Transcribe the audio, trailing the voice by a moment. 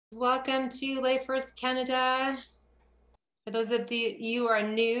Welcome to Life First Canada. For those of you who are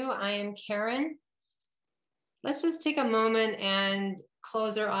new, I am Karen. Let's just take a moment and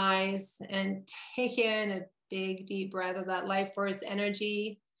close our eyes and take in a big, deep breath of that life force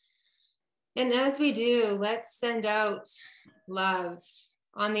energy. And as we do, let's send out love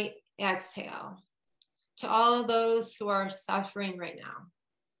on the exhale to all those who are suffering right now.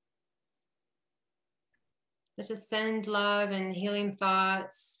 Let's just send love and healing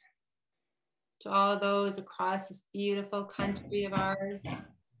thoughts to all those across this beautiful country of ours,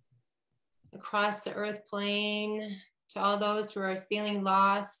 across the earth plane, to all those who are feeling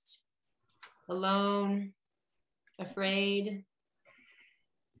lost, alone, afraid.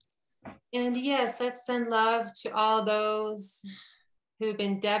 And yes, let's send love to all those who've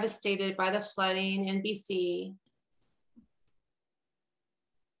been devastated by the flooding in BC,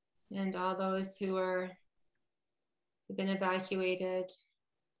 and all those who've been evacuated.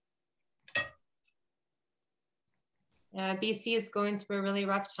 BC is going through a really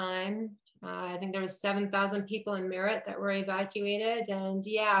rough time. I think there was 7,000 people in Merritt that were evacuated. And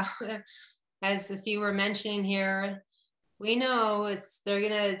yeah, as a few were mentioning here, we know they're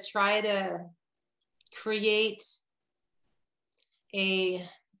going to try to create a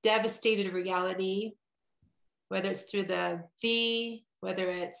devastated reality, whether it's through the V, whether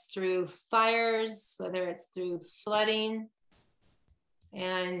it's through fires, whether it's through flooding.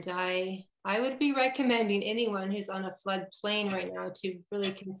 And I would be recommending anyone who's on a flood plain right now to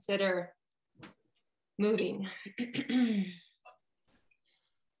really consider moving.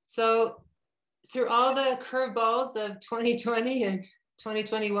 So through all the curveballs of 2020 and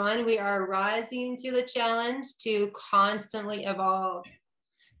 2021, we are rising to the challenge to constantly evolve,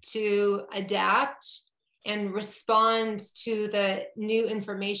 to adapt and respond to the new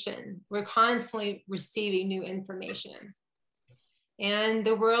information. We're constantly receiving new information. And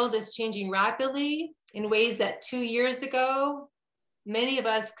the world is changing rapidly in ways that 2 years ago, many of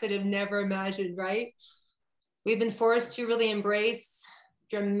us could have never imagined, right? We've been forced to really embrace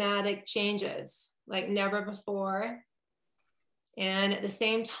dramatic changes like never before. And at the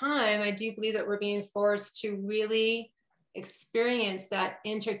same time, I do believe that we're being forced to really experience that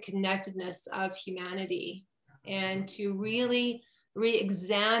interconnectedness of humanity and to really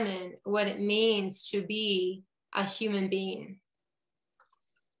re-examine what it means to be a human being.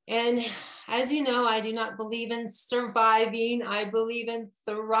 And as you know, I do not believe in surviving. I believe in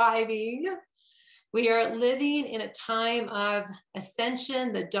thriving. We are living in a time of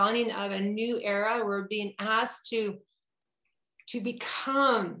ascension, the dawning of a new era. We're being asked to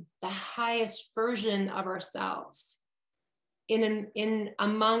become the highest version of ourselves in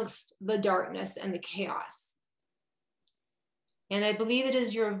amongst the darkness and the chaos. And I believe it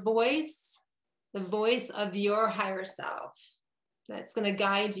is your voice, the voice of your higher self, that's going to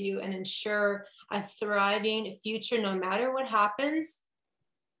guide you and ensure a thriving future no matter what happens.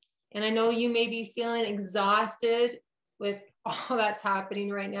 And I know you may be feeling exhausted with all that's happening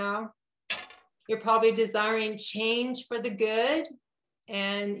right now. You're probably desiring change for the good,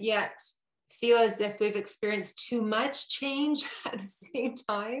 and yet feel as if we've experienced too much change at the same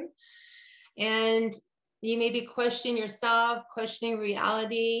time. And you may be questioning yourself, questioning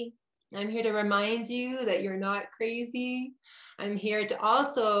reality. I'm here to remind you that you're not crazy. I'm here to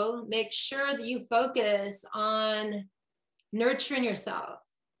also make sure that you focus on nurturing yourself,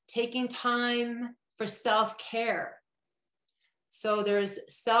 taking time for self-care. So there's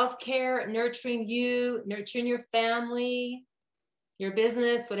self-care, nurturing you, nurturing your family, your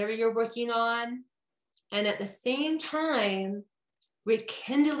business, whatever you're working on. And at the same time,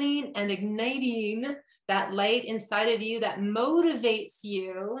 rekindling and igniting that light inside of you that motivates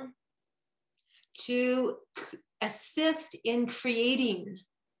you to assist in creating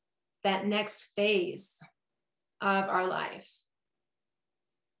that next phase of our life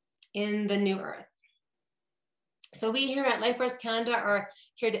in the new earth. So we here at Life First Canada are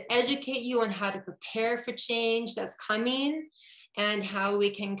here to educate you on how to prepare for change that's coming and how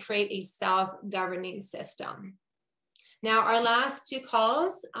we can create a self-governing system. Now, our last two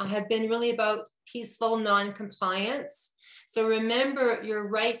calls have been really about peaceful non-compliance. So remember, your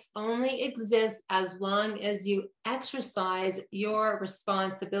rights only exist as long as you exercise your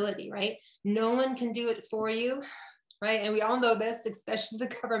responsibility, right? No one can do it for you, right? And we all know this, especially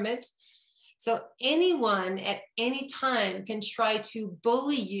the government. So anyone at any time can try to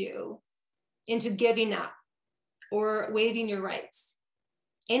bully you into giving up or waiving your rights.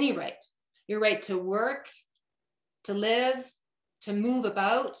 Any right. Your right to work, to live, to move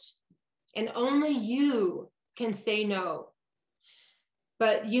about, and only you can say no.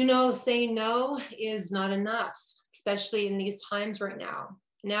 But you know, saying no is not enough, especially in these times right now.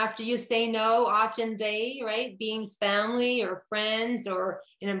 And after you say no, often they, right, being family or friends or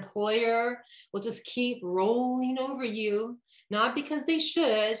an employer, will just keep rolling over you, not because they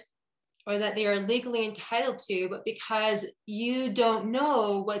should or that they are legally entitled to, but because you don't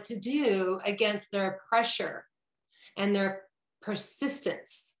know what to do against their pressure and their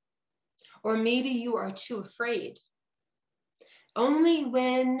persistence. Or maybe you are too afraid. Only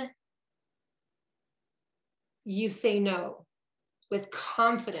when you say no with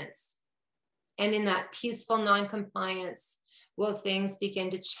confidence and in that peaceful non-compliance will things begin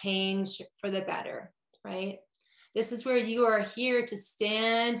to change for the better, right? This is where you are here to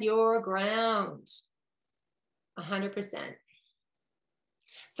stand your ground, 100%.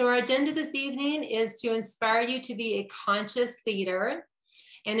 So our agenda this evening is to inspire you to be a conscious leader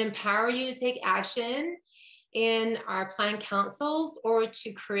and empower you to take action in our planned councils, or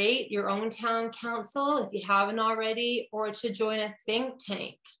to create your own town council if you haven't already, or to join a think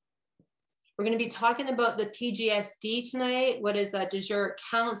tank. We're going to be talking about the PGSD tonight. What is a de jure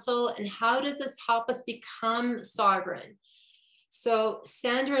council, and how does this help us become sovereign? So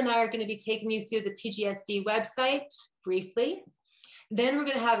Sandra and I are going to be taking you through the PGSD website briefly. Then we're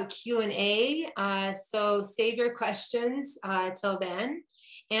going to have a Q&A. So save your questions till then.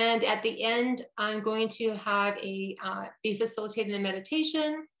 And at the end, I'm going to have be facilitating a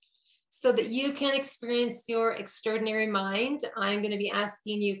meditation so that you can experience your extraordinary mind. I'm going to be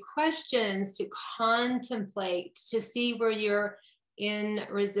asking you questions to contemplate, to see where you're in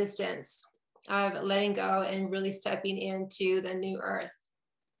resistance of letting go and really stepping into the new earth.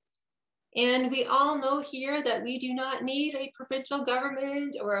 And we all know here that we do not need a provincial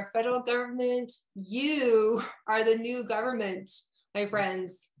government or a federal government. You are the new government, my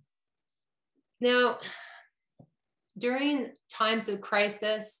friends. Now, during times of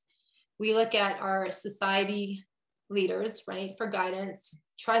crisis, we look at our society leaders, right, for guidance,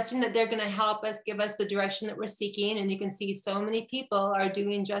 trusting that they're going to help us, give us the direction that we're seeking. And you can see so many people are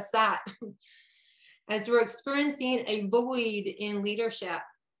doing just that. As we're experiencing a void in leadership,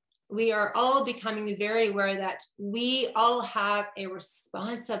 we are all becoming very aware that we all have a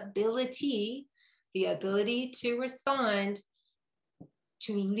responsibility, the ability to respond,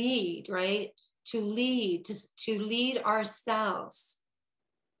 to lead, right? To lead ourselves.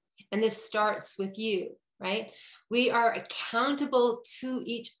 And this starts with you, right? We are accountable to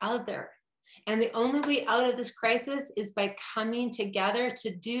each other. And the only way out of this crisis is by coming together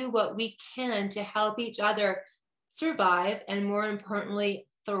to do what we can to help each other survive, and more importantly,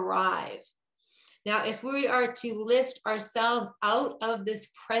 thrive. Now, if we are to lift ourselves out of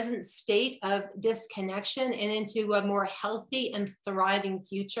this present state of disconnection and into a more healthy and thriving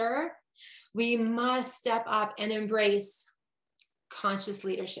future, we must step up and embrace conscious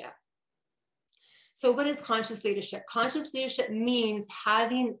leadership. So what is conscious leadership? Conscious leadership means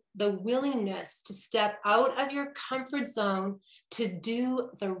having the willingness to step out of your comfort zone to do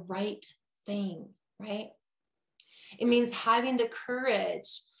the right thing, right? It means having the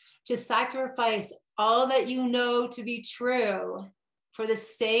courage to sacrifice all that you know to be true for the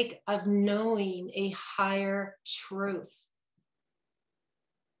sake of knowing a higher truth.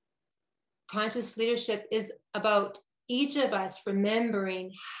 Conscious leadership is about each of us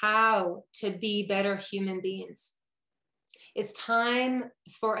remembering how to be better human beings. It's time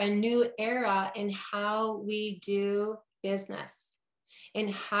for a new era in how we do business,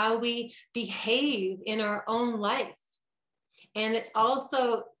 in how we behave in our own life. And it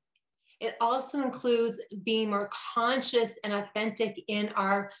also includes being more conscious and authentic in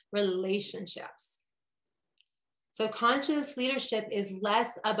our relationships. So conscious leadership is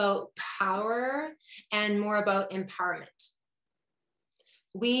less about power and more about empowerment.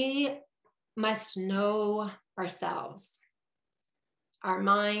 We must know ourselves, our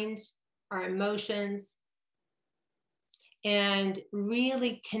mind, our emotions, and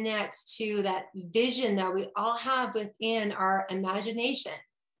really connect to that vision that we all have within our imagination,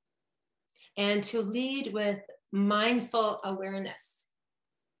 and to lead with mindful awareness,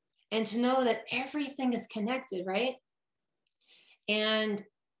 and to know that everything is connected, right? And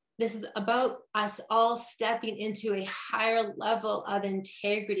this is about us all stepping into a higher level of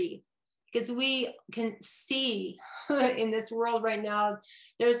integrity, because we can see in this world right now,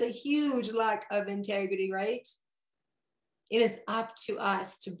 there's a huge lack of integrity, right? It is up to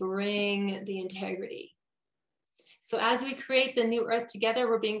us to bring the integrity. So as we create the new earth together,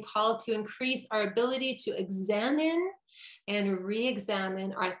 we're being called to increase our ability to examine and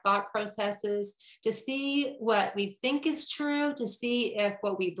re-examine our thought processes, to see what we think is true, to see if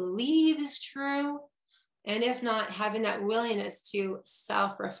what we believe is true, and if not, having that willingness to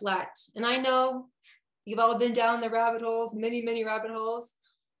self-reflect. And I know you've all been down the rabbit holes, many, many rabbit holes.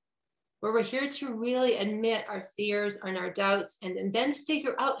 where we're here to really admit our fears and our doubts, and then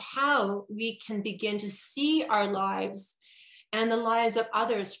figure out how we can begin to see our lives and the lives of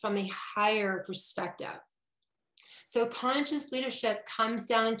others from a higher perspective. So conscious leadership comes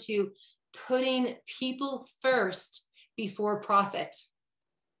down to putting people first before profit.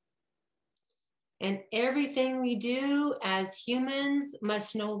 And everything we do as humans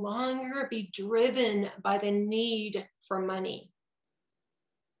must no longer be driven by the need for money.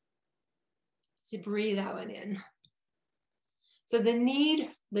 To breathe that one in. So the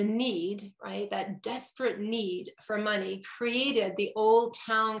need, right, that desperate need for money created the old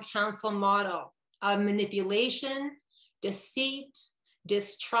town council model of manipulation, deceit,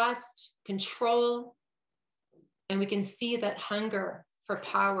 distrust, control. And we can see that hunger for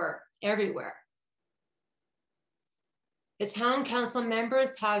power everywhere. The town council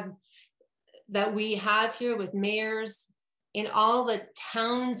members that we have here with mayors in all the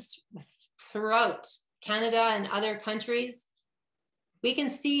towns throughout Canada and other countries, we can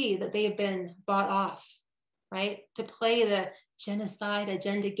see that they have been bought off, right, to play the genocide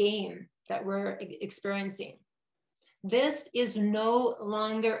agenda game that we're experiencing. This is no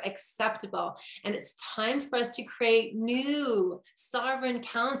longer acceptable, and it's time for us to create new sovereign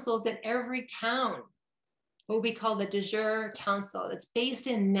councils in every town, what we call the de jure council. It's based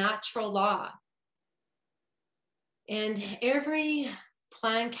in natural law. And every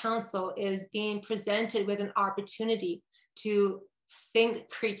planned council is being presented with an opportunity to think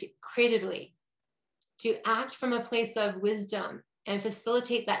creatively, to act from a place of wisdom and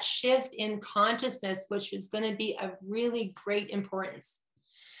facilitate that shift in consciousness, which is going to be of really great importance.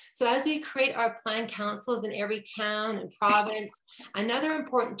 So as we create our planned councils in every town and province, another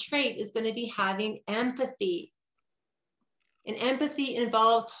important trait is going to be having empathy. And empathy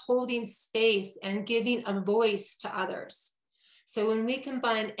involves holding space and giving a voice to others. So when we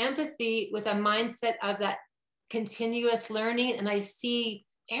combine empathy with a mindset of that continuous learning, and I see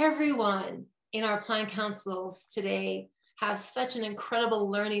everyone in our planned councils today have such an incredible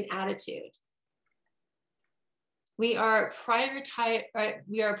learning attitude. We are prioritizing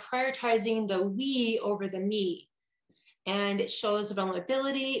the we over the me, and it shows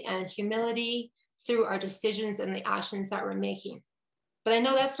vulnerability and humility through our decisions and the actions that we're making. But I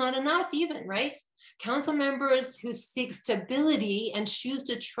know that's not enough even, right? Council members who seek stability and choose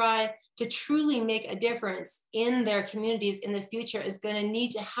to try to truly make a difference in their communities in the future is going to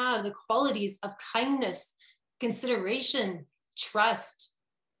need to have the qualities of kindness, consideration, trust,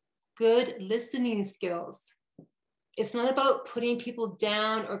 good listening skills. It's not about putting people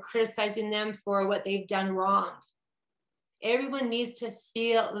down or criticizing them for what they've done wrong. Everyone needs to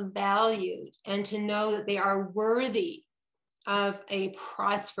feel valued and to know that they are worthy of a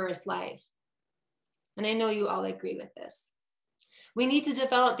prosperous life. And I know you all agree with this. We need to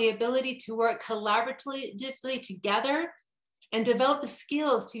develop the ability to work collaboratively together and develop the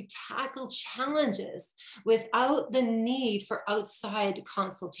skills to tackle challenges without the need for outside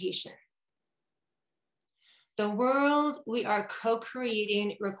consultation. The world we are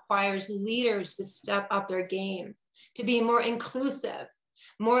co-creating requires leaders to step up their game, to be more inclusive,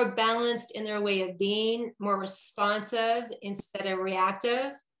 more balanced in their way of being, more responsive instead of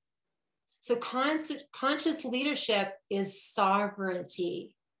reactive. So conscious leadership is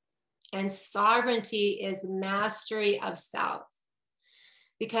sovereignty, and sovereignty is mastery of self.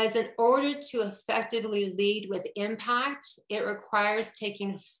 Because in order to effectively lead with impact, it requires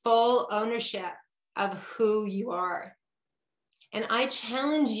taking full ownership of who you are. And I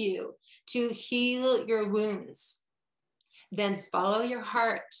challenge you to heal your wounds, then follow your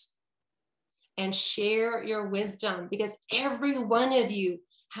heart and share your wisdom, because every one of you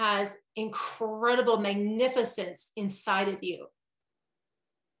has incredible magnificence inside of you.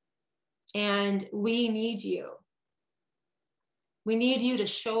 And we need you. We need you to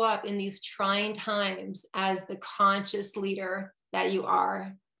show up in these trying times as the conscious leader that you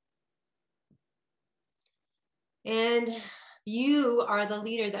are. And you are the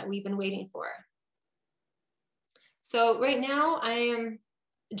leader that we've been waiting for. So right now I am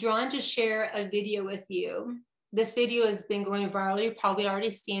drawn to share a video with you. This video has been going viral. You've probably already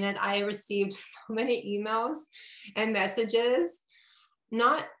seen it. I received so many emails and messages,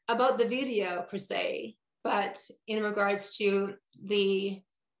 not about the video per se, but in regards to the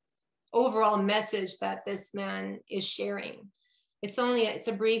overall message that this man is sharing. It's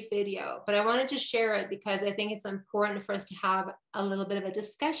a brief video, but I wanted to share it because I think it's important for us to have a little bit of a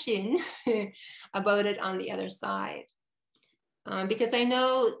discussion about it on the other side. Because I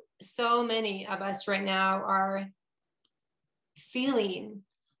know so many of us right now are feeling,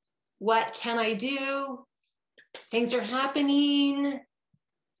 what can I do? Things are happening.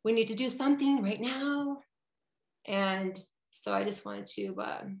 we need to do something right now. And so I just wanted to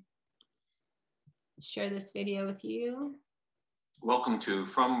share this video with you. Welcome to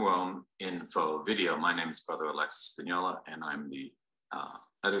From Rome Info video. My name is Brother Alexis Spagnola, and I'm the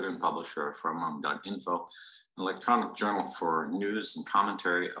editor and publisher of FromRome.info, an electronic journal for news and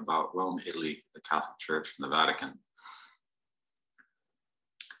commentary about Rome, Italy, the Catholic Church, and the Vatican.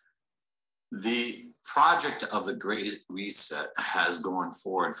 The project of the Great Reset has gone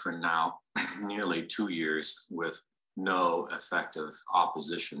forward for now nearly 2 years with no effective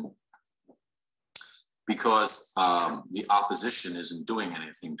opposition, because the opposition isn't doing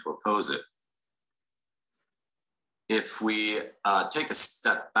anything to oppose it. If we take a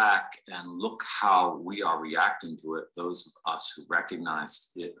step back and look how we are reacting to it, those of us who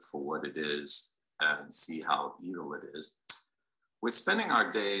recognize it for what it is and see how evil it is, we're spending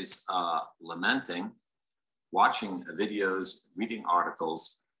our days lamenting, watching videos, reading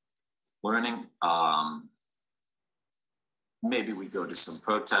articles, learning. Maybe we go to some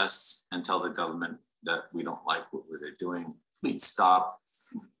protests and tell the government that we don't like what they're doing. Please stop.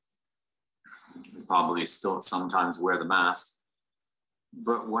 We probably still sometimes wear the mask,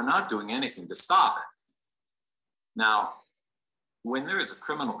 but we're not doing anything to stop it. Now, when there is a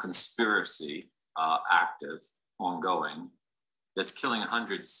criminal conspiracy active, ongoing, that's killing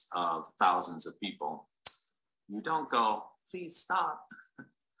hundreds of thousands of people, you don't go, please stop.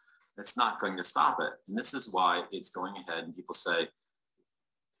 It's not going to stop it. And this is why it's going ahead. And people say,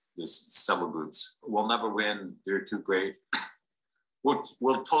 there's several groups, we'll never win, they're too great.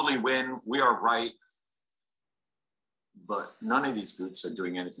 We'll totally win, we are right. But none of these groups are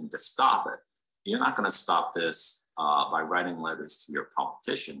doing anything to stop it. You're not going to stop this by writing letters to your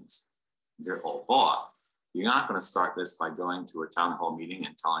politicians. They're all bought. You're not going to start this by going to a town hall meeting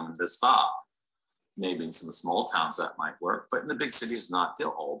and telling them to stop. Maybe in some small towns that might work, but in the big cities, not. They're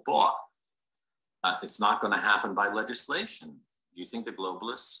all bought. It's not going to happen by legislation. Do you think the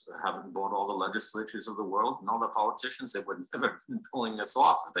globalists haven't bought all the legislatures of the world and all the politicians? They would never have been pulling this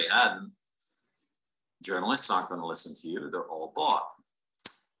off if they hadn't. Journalists aren't going to listen to you. They're all bought.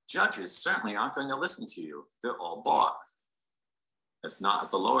 Judges certainly aren't going to listen to you. They're all bought. If not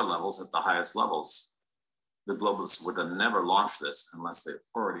at the lower levels, at the highest levels. The globalists would have never launched this unless they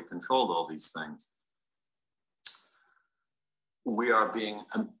already controlled all these things. We are being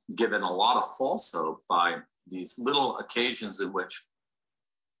given a lot of false hope by these little occasions in which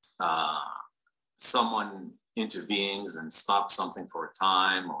someone intervenes and stops something for a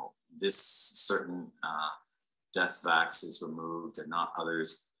time, or this certain death vax is removed and not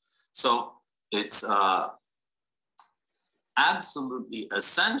others. So it's absolutely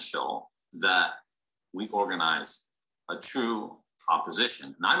essential that we organize a true opposition.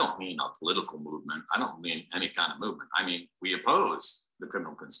 And I don't mean a political movement. I don't mean any kind of movement. I mean, we oppose the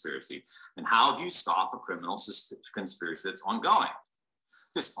criminal conspiracy. And how do you stop a criminal conspiracy that's ongoing?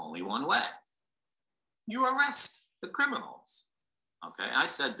 There's only one way. You arrest the criminals. Okay, I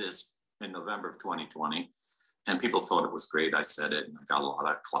said this in November of 2020, and people thought it was great. I said it, and I got a lot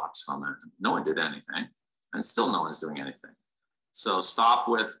of claps from it. No one did anything, and still no one's doing anything. So stop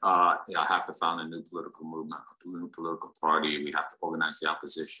with, I have to found a new political movement, a new political party. We have to organize the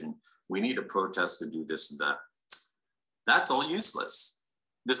opposition. We need a protest to do this and that. That's all useless.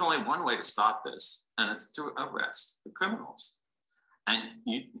 There's only one way to stop this, and it's to arrest the criminals. And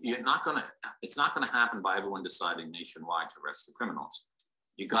it's not gonna happen by everyone deciding nationwide to arrest the criminals.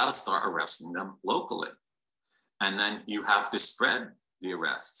 You gotta start arresting them locally. And then you have to spread the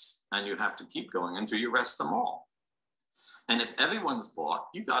arrests, and you have to keep going until you arrest them all. And if everyone's bought,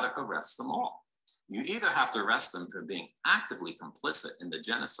 you got to arrest them all. You either have to arrest them for being actively complicit in the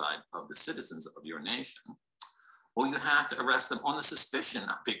genocide of the citizens of your nation, or you have to arrest them on the suspicion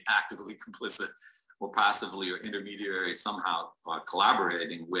of being actively complicit or passively or intermediary somehow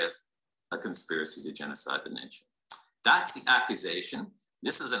collaborating with a conspiracy to genocide the nation. That's the accusation.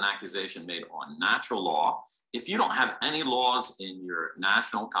 This is an accusation made on natural law. If you don't have any laws in your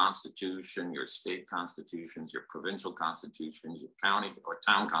national constitution, your state constitutions, your provincial constitutions, your county or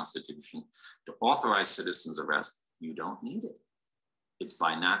town constitution to authorize citizens' arrest, you don't need it. It's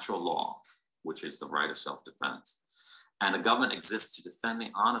by natural law, which is the right of self-defense. And the government exists to defend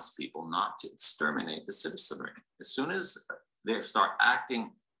the honest people, not to exterminate the citizenry. As soon as they start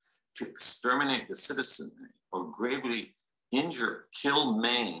acting to exterminate the citizenry or gravely injure, kill,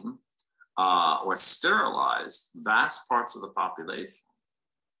 maim, or sterilize vast parts of the population,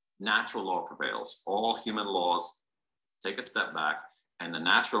 natural law prevails. All human laws take a step back, and the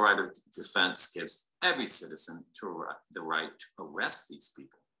natural right of defense gives every citizen the right to arrest these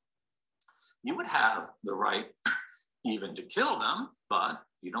people. You would have the right even to kill them, but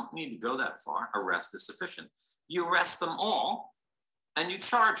you don't need to go that far. Arrest is sufficient. You arrest them all and you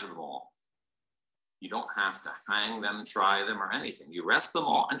charge them all. You don't have to hang them, try them, or anything. You arrest them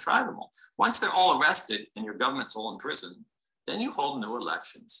all and try them all. Once they're all arrested and your government's all in prison, then you hold new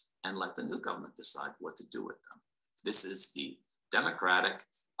elections and let the new government decide what to do with them. This is the democratic,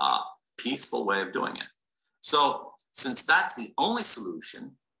 peaceful way of doing it. So since that's the only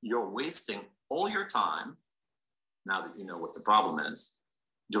solution, you're wasting all your time, now that you know what the problem is,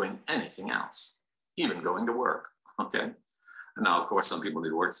 doing anything else, even going to work, okay? And now, of course, some people need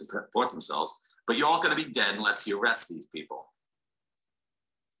to work to support themselves, but you're all gonna be dead unless you arrest these people.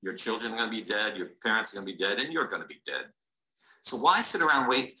 Your children are gonna be dead, your parents are gonna be dead, and you're gonna be dead. So why sit around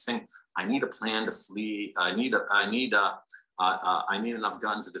waiting, saying, I need a plan to flee, I need enough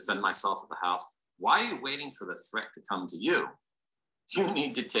guns to defend myself at the house. Why are you waiting for the threat to come to you? You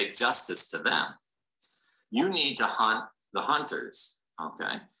need to take justice to them. You need to hunt the hunters,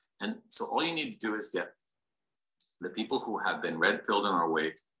 okay? And so all you need to do is get the people who have been red-pilled in our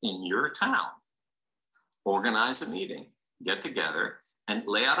wake in your town, organize a meeting, get together, and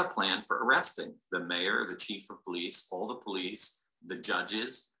lay out a plan for arresting the mayor, the chief of police, all the police, the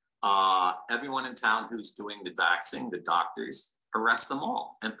judges, everyone in town who's doing the vaxxing, the doctors, arrest them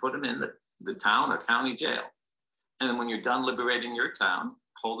all and put them in the town or county jail. And then when you're done liberating your town,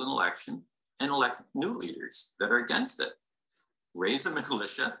 hold an election and elect new leaders that are against it. Raise a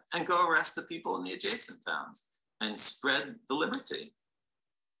militia and go arrest the people in the adjacent towns and spread the liberty.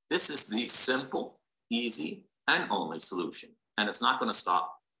 This is the simple, easy, and only solution. And it's not going to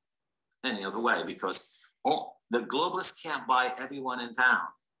stop any other way because the globalists can't buy everyone in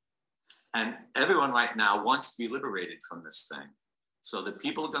town. And everyone right now wants to be liberated from this thing. So the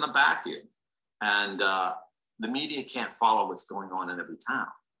people are going to back you. And the media can't follow what's going on in every town.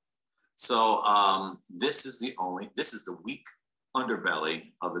 So this is the weak underbelly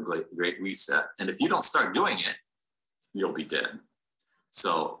of the Great Reset. And if you don't start doing it, you'll be dead.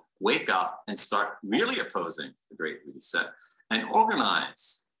 So wake up and start really opposing the Great Reset and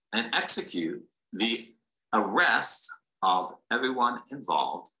organize and execute the arrest of everyone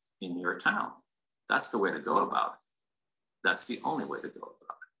involved in your town. That's the way to go about it. That's the only way to go about it.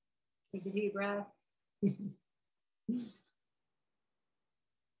 Take a deep breath.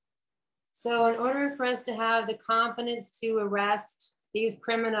 So in order for us to have the confidence to arrest these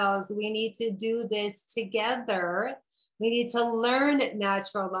criminals, we need to do this together. We need to learn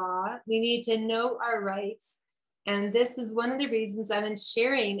natural law. We need to know our rights. And this is one of the reasons I've been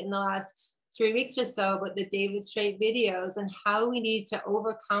sharing in the last 3 weeks or so about the David Straight videos and how we need to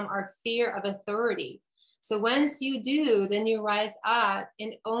overcome our fear of authority. So once you do, then you rise up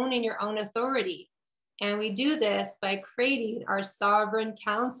and owning your own authority. And we do this by creating our sovereign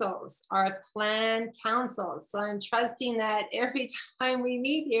councils, our clan councils. So I'm trusting that every time we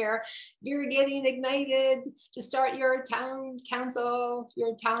meet here, you're getting ignited to start your town council,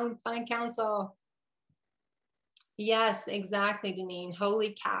 your town clan council. Yes, exactly, Janine.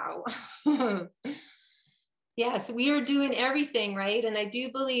 Holy cow. Yes, we are doing everything, right? And I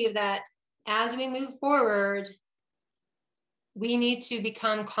do believe that as we move forward, we need to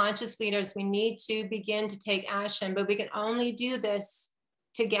become conscious leaders. We need to begin to take action, but we can only do this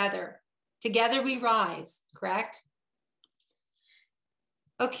together. Together we rise, correct?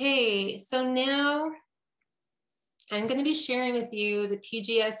 Okay, so now I'm going to be sharing with you the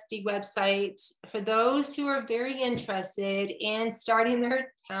PGSD website for those who are very interested in starting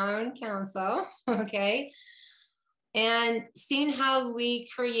their town council, okay? And seeing how we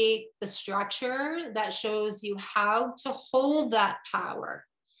create the structure that shows you how to hold that power.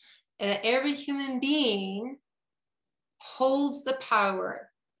 Every human being holds the power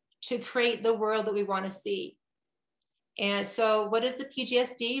to create the world that we want to see. And so what is the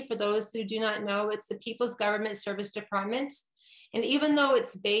PGSD? For those who do not know, it's the People's Government Service Department. And even though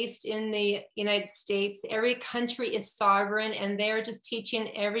it's based in the United States, every country is sovereign, and they're just teaching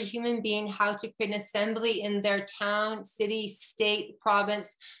every human being how to create an assembly in their town, city, state,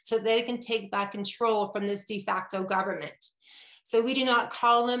 province, so they can take back control from this de facto government. So we do not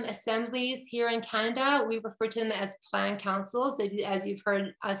call them assemblies here in Canada. We refer to them as plan councils, as you've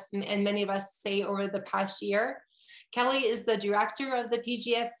heard us and many of us say over the past year. Kelly is the director of the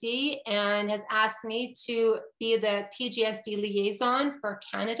PGSD and has asked me to be the PGSD liaison for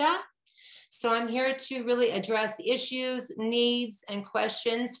Canada. So I'm here to really address issues, needs, and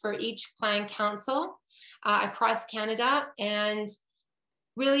questions for each plan council across Canada and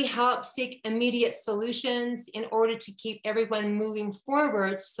really help seek immediate solutions in order to keep everyone moving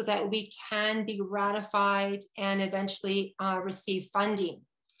forward so that we can be ratified and eventually receive funding.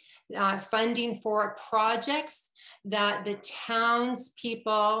 funding for projects that the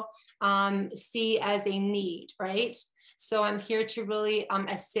townspeople see as a need, right? So I'm here to really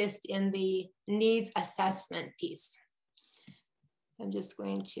assist in the needs assessment piece. I'm just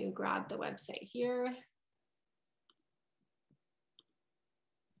going to grab the website here.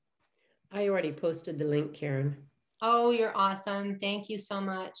 I already posted the link, Karen. Oh, you're awesome. Thank you so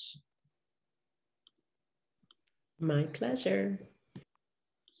much. My pleasure.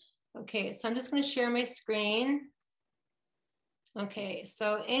 Okay, so I'm just going to share my screen. Okay,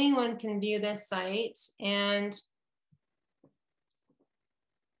 so anyone can view this site, and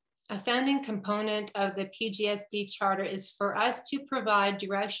a founding component of the PGSD Charter is for us to provide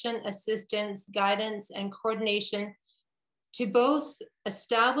direction, assistance, guidance, and coordination to both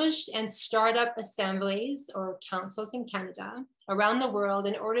established and startup assemblies or councils in Canada around the world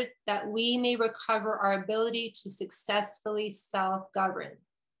in order that we may recover our ability to successfully self-govern.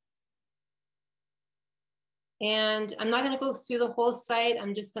 And I'm not going to go through the whole site.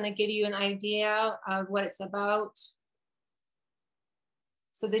 I'm just going to give you an idea of what it's about.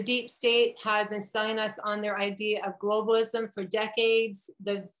 So the deep state have been selling us on their idea of globalism for decades.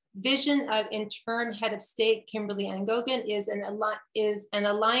 The vision of interim head of state, Kimberly Ann Gogan, is an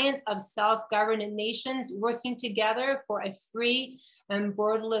alliance of self-governed nations working together for a free and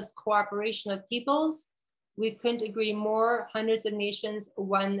borderless cooperation of peoples. We couldn't agree more. Hundreds of nations,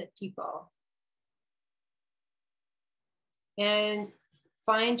 one people. And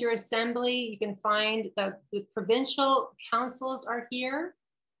find your assembly. You can find the provincial councils are here.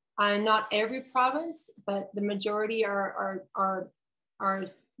 Not every province, but the majority are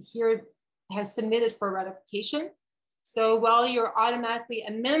here, has submitted for ratification. So while you're automatically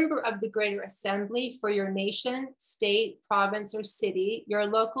a member of the Greater Assembly for your nation, state, province, or city, your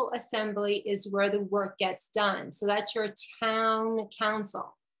local assembly is where the work gets done. So that's your town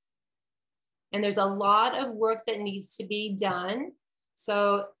council. And there's a lot of work that needs to be done.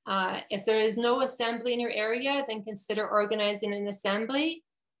 So if there is no assembly in your area, then consider organizing an assembly.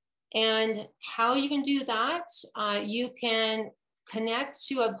 And how you can do that, you can connect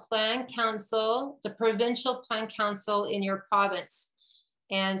to a plan council, the provincial plan council in your province.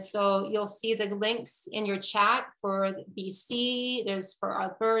 And so you'll see the links in your chat for BC, there's for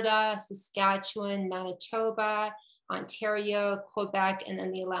Alberta, Saskatchewan, Manitoba, Ontario, Quebec, and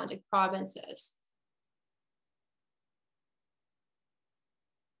then the Atlantic provinces.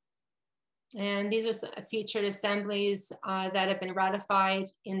 And these are some featured assemblies that have been ratified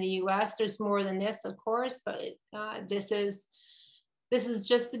in the US. There's more than this, of course, but this is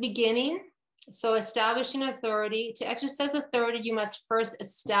just the beginning. So establishing authority, to exercise authority, you must first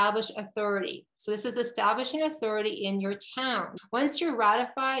establish authority. So this is establishing authority in your town. Once you're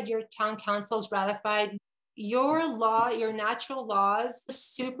ratified, your town council is ratified, your law, your natural laws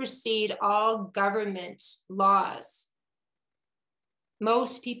supersede all government laws.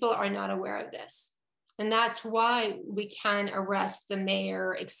 Most people are not aware of this. And that's why we can arrest the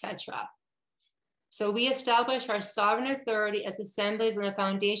mayor, etc. So we establish our sovereign authority as assemblies on the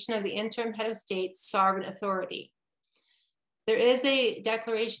foundation of the interim head of state's sovereign authority. There is a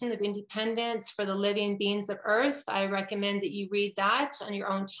Declaration of Independence for the living beings of Earth. I recommend that you read that on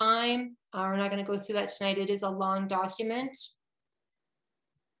your own time. We're not going to go through that tonight. It is a long document.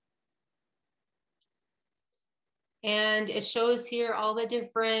 And it shows here all the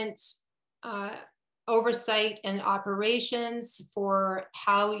different oversight and operations for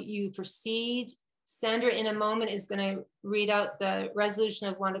how you proceed. Sandra in a moment is going to read out the resolution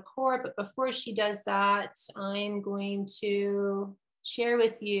of one accord, but before she does that, I'm going to share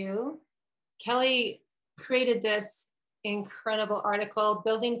with you, Kelly created this incredible article,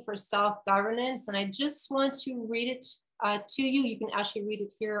 Building for Self-Governance, and I just want to read it to you. You can actually read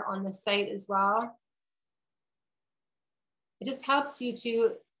it here on the site as well. It just helps you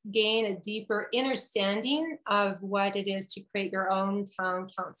to gain a deeper understanding of what it is to create your own town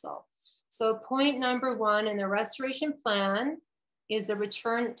council. So point number one in the restoration plan is the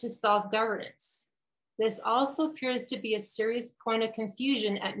return to self-governance. This also appears to be a serious point of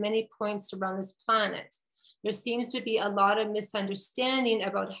confusion at many points around this planet. There seems to be a lot of misunderstanding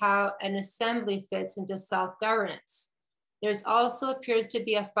about how an assembly fits into self-governance. There's also appears to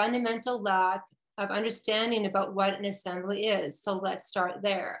be a fundamental lack of understanding about what an assembly is. So let's start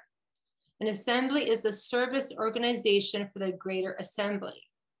there. An assembly is a service organization for the greater assembly.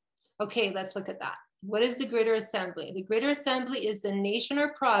 Okay, let's look at that. What is the greater assembly? The greater assembly is the nation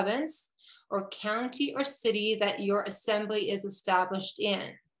or province or county or city that your assembly is established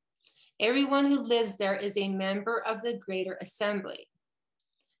in. Everyone who lives there is a member of the greater assembly.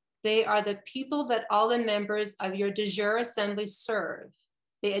 They are the people that all the members of your de jure assembly serve.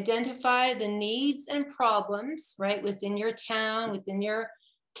 They identify the needs and problems, right, within your town, within your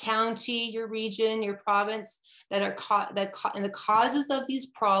county, your region, your province, that are and the causes of these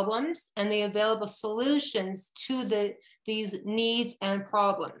problems and the available solutions to these needs and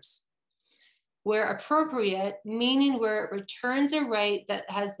problems. Where appropriate, meaning where it returns a right that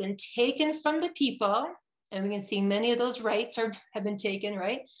has been taken from the people, and we can see many of those rights have been taken,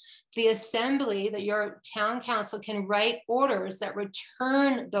 right? The assembly, that your town council can write orders that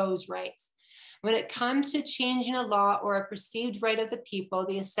return those rights. When it comes to changing a law or a perceived right of the people,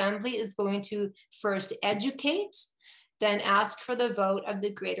 the assembly is going to first educate, then ask for the vote of the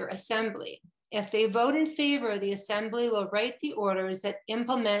greater assembly. If they vote in favor, the assembly will write the orders that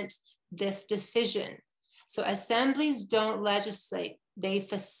implement this decision. So assemblies don't legislate, they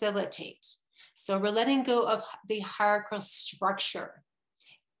facilitate. So we're letting go of the hierarchical structure.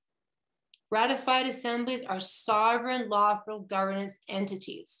 Ratified assemblies are sovereign lawful governance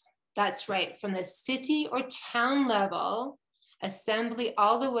entities. That's right, from the city or town level assembly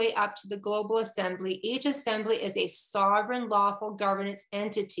all the way up to the global assembly, each assembly is a sovereign lawful governance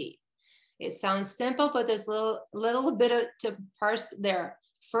entity. It sounds simple, but there's a little bit to parse there.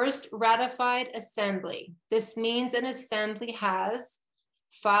 First, ratified assembly. This means an assembly has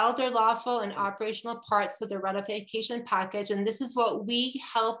filed their lawful and operational parts of the ratification package, and this is what we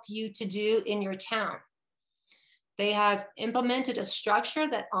help you to do in your town. They have implemented a structure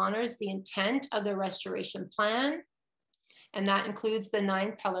that honors the intent of the restoration plan, and that includes the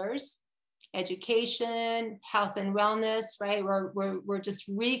 9 pillars: education, health and wellness, right? We're just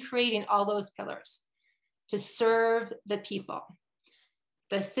recreating all those pillars to serve the people.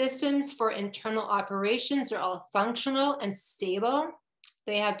 The systems for internal operations are all functional and stable.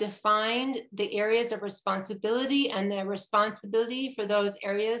 They have defined the areas of responsibility and their responsibility for those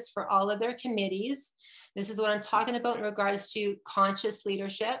areas for all of their committees. This is what I'm talking about in regards to conscious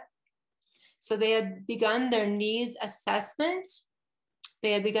leadership. So they have begun their needs assessment.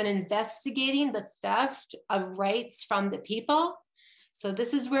 They have begun investigating the theft of rights from the people. So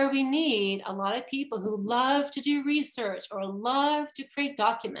this is where we need a lot of people who love to do research or love to create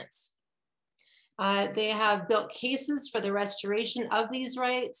documents. They have built cases for the restoration of these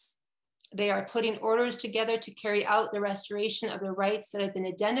rights. They are putting orders together to carry out the restoration of the rights that have been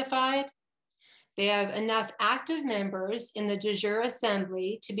identified. They have enough active members in the de jure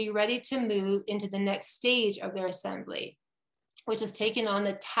assembly to be ready to move into the next stage of their assembly, which is taking on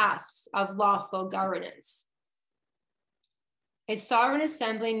the tasks of lawful governance. A sovereign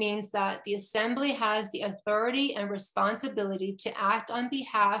assembly means that the assembly has the authority and responsibility to act on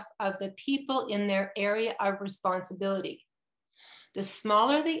behalf of the people in their area of responsibility. The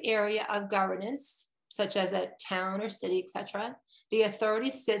smaller the area of governance, such as a town or city, etc., the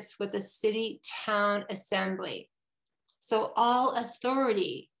authority sits with the city-town assembly. So all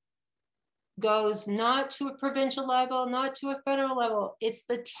authority goes not to a provincial level, not to a federal level. It's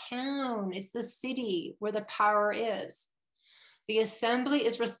the town, it's the city where the power is. The assembly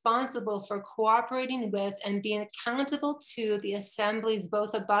is responsible for cooperating with and being accountable to the assemblies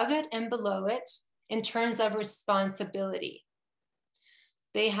both above it and below it in terms of responsibility.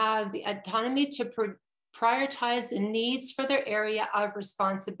 They have the autonomy to prioritize the needs for their area of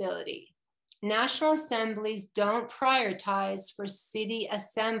responsibility. National assemblies don't prioritize for city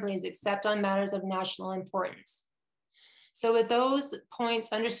assemblies except on matters of national importance. So with those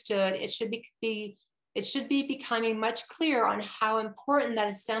points understood, it should be becoming much clearer on how important that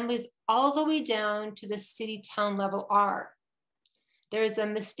assemblies all the way down to the city-town level are. There is a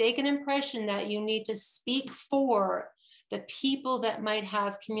mistaken impression that you need to speak for the people that might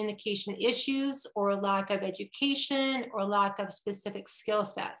have communication issues or lack of education or lack of specific skill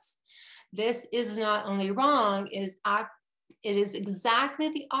sets. This is not only wrong, it is exactly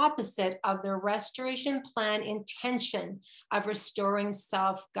the opposite of the restoration plan intention of restoring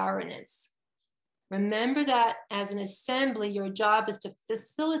self-governance. Remember that as an assembly, your job is to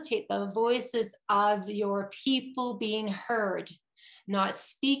facilitate the voices of your people being heard, not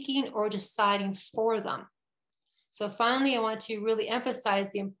speaking or deciding for them. So finally, I want to really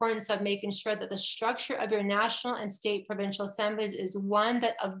emphasize the importance of making sure that the structure of your national and state provincial assemblies is one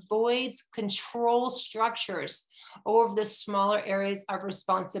that avoids control structures over the smaller areas of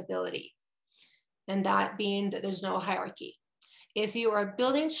responsibility. And that being that there's no hierarchy. If you are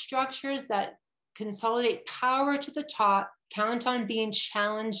building structures that consolidate power to the top, count on being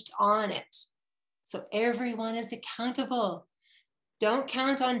challenged on it. So everyone is accountable. Don't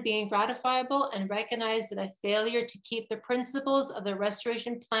count on being ratifiable and recognize that a failure to keep the principles of the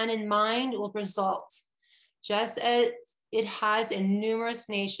restoration plan in mind will result, just as it has in numerous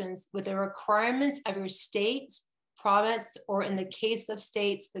nations, with the requirements of your state, province, or in the case of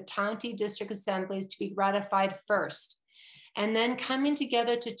states, the county district assemblies to be ratified first, and then coming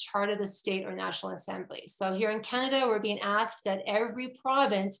together to charter the state or national assembly. So here in Canada, we're being asked that every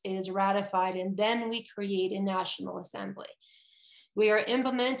province is ratified, and then we create a national assembly. We are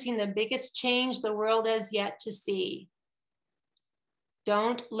implementing the biggest change the world has yet to see.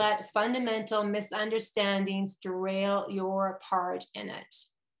 Don't let fundamental misunderstandings derail your part in it.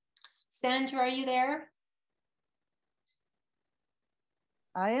 Sandra, are you there?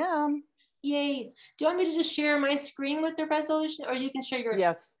 I am. Yay. Do you want me to just share my screen with the resolution, or you can share yours?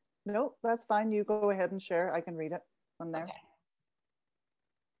 Yes. No, that's fine. You go ahead and share. I can read it from there. Okay.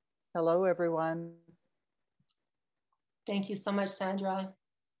 Hello, everyone. Thank you so much, Sandra.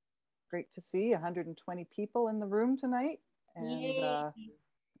 Great to see 120 people in the room tonight. And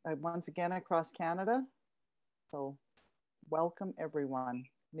once again across Canada. So welcome everyone,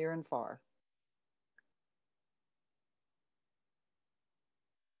 near and far.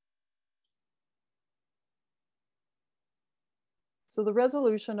 So the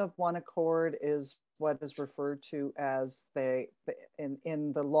resolution of one accord is what is referred to as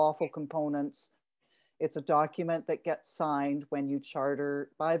in the lawful components. It's a document that gets signed when you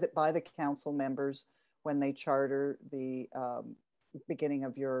charter by the council members when they charter the beginning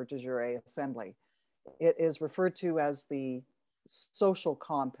of your de jure assembly. It is referred to as the social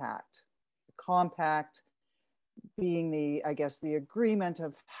compact. The compact being the, I guess, the agreement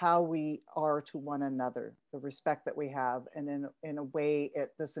of how we are to one another, the respect that we have. And in a way,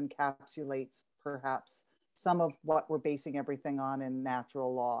 this encapsulates perhaps some of what we're basing everything on in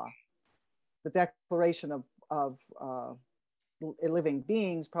natural law. The Declaration of Living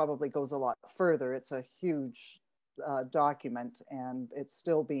Beings probably goes a lot further. It's a huge document, and it's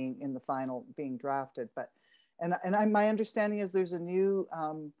still being drafted. But my understanding is there's a new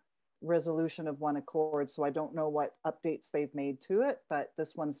resolution of one accord, so I don't know what updates they've made to it, but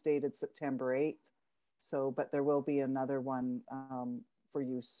this one's dated September 8th. So, but there will be another one for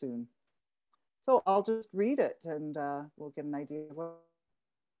use soon. So I'll just read it, and we'll get an idea of what.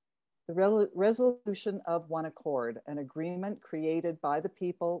 The resolution of one accord, an agreement created by the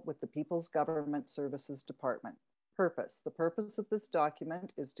people with the People's Government Services Department. Purpose. The purpose of this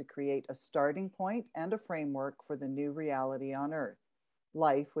document is to create a starting point and a framework for the new reality on Earth,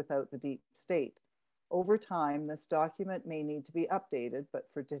 life without the deep state. Over time, this document may need to be updated, but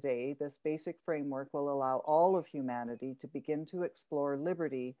for today, this basic framework will allow all of humanity to begin to explore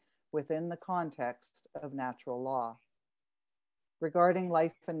liberty within the context of natural law. Regarding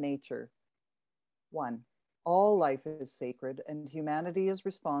life and nature. 1. All life is sacred, and humanity is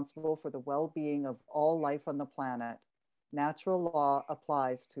responsible for the well-being of all life on the planet. Natural law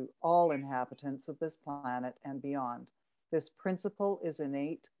applies to all inhabitants of this planet and beyond. This principle is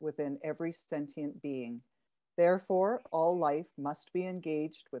innate within every sentient being. Therefore, all life must be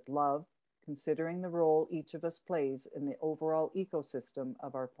engaged with love, considering the role each of us plays in the overall ecosystem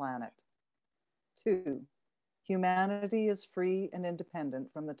of our planet. 2. Humanity is free and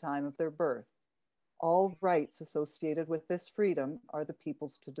independent from the time of their birth. All rights associated with this freedom are the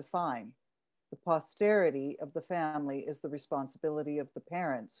people's to define. The posterity of the family is the responsibility of the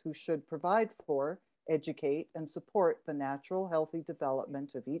parents, who should provide for, educate, and support the natural, healthy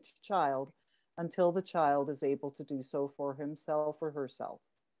development of each child until the child is able to do so for himself or herself.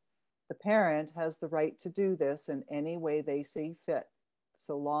 The parent has the right to do this in any way they see fit,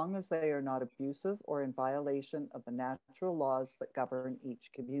 so long as they are not abusive or in violation of the natural laws that govern each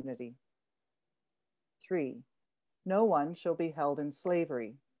community. 3. No one shall be held in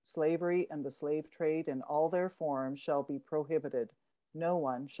slavery. Slavery and the slave trade in all their forms shall be prohibited. No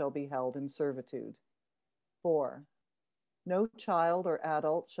one shall be held in servitude. 4. No child or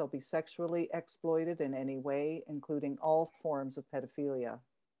adult shall be sexually exploited in any way, including all forms of pedophilia.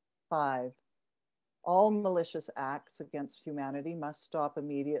 5. All malicious acts against humanity must stop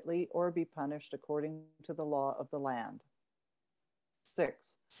immediately or be punished according to the law of the land.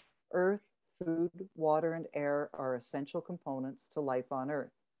 6. Earth, food, water, and air are essential components to life on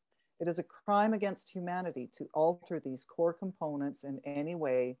Earth. It is a crime against humanity to alter these core components in any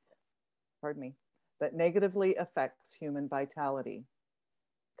way, that negatively affects human vitality.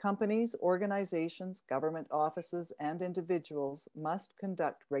 Companies, organizations, government offices, and individuals must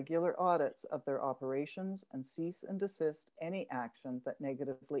conduct regular audits of their operations and cease and desist any action that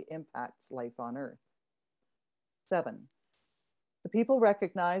negatively impacts life on Earth. 7. The people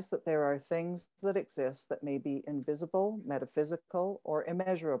recognize that there are things that exist that may be invisible, metaphysical, or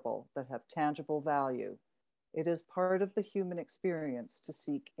immeasurable that have tangible value. It is part of the human experience to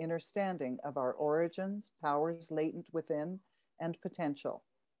seek understanding of our origins, powers latent within, and potential.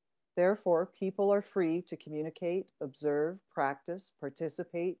 Therefore, people are free to communicate, observe, practice,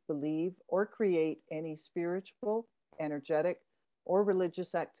 participate, believe, or create any spiritual, energetic, or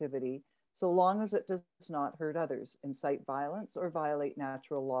religious activity so long as it does not hurt others, incite violence, or violate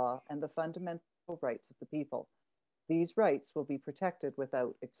natural law and the fundamental rights of the people. These rights will be protected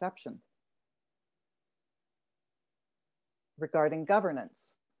without exception. Regarding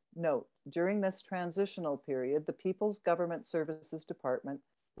governance, note, during this transitional period, the People's Government Services Department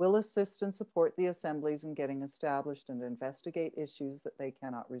will assist and support the assemblies in getting established and investigate issues that they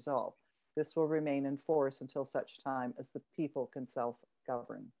cannot resolve. This will remain in force until such time as the people can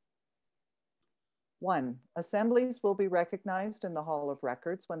self-govern. 1. Assemblies will be recognized in the Hall of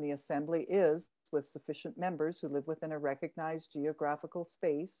Records when the assembly is with sufficient members who live within a recognized geographical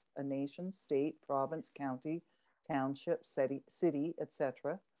space, a nation, state, province, county, township, city,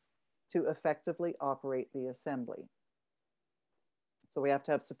 etc., to effectively operate the assembly. So we have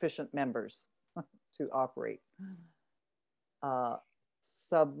to have sufficient members to operate.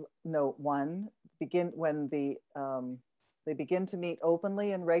 Subnote 1, when they begin to meet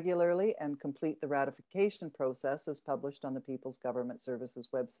openly and regularly and complete the ratification process as published on the People's Government Services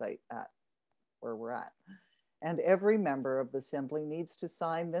website at where we're at. And every member of the assembly needs to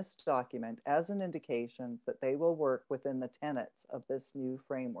sign this document as an indication that they will work within the tenets of this new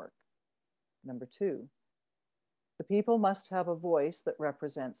framework. Number 2, the people must have a voice that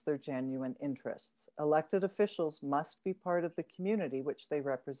represents their genuine interests. Elected officials must be part of the community which they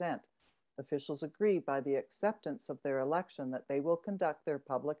represent. Officials agree by the acceptance of their election that they will conduct their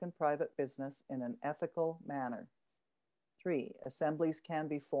public and private business in an ethical manner. 3, assemblies can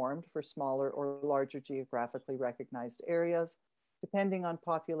be formed for smaller or larger geographically recognized areas, depending on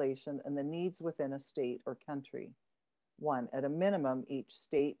population and the needs within a state or country. 1, at a minimum, each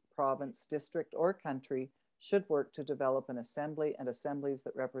state, province, district, or country should work to develop an assembly and assemblies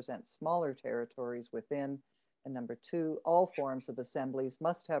that represent smaller territories within. And number 2, all forms of assemblies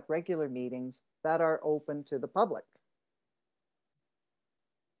must have regular meetings that are open to the public.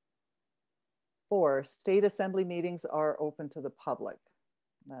 4, state assembly meetings are open to the public.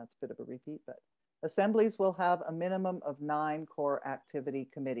 That's a bit of a repeat, but assemblies will have a minimum of 9 core activity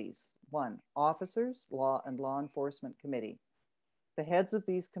committees. 1, officers, law and law enforcement committee. The heads of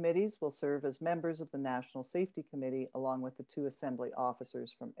these committees will serve as members of the National Safety Committee, along with the 2 assembly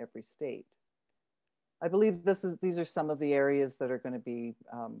officers from every state. I believe these are some of the areas that are going to be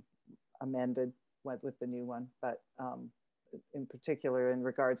amended with the new one, but in particular in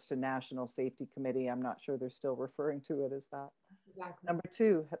regards to National Safety Committee, I'm not sure they're still referring to it as that. Exactly. Number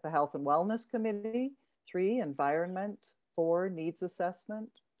 2, the Health and Wellness Committee. 3, Environment. 4, Needs Assessment.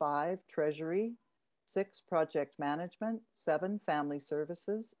 5, Treasury. 6, Project Management. 7, Family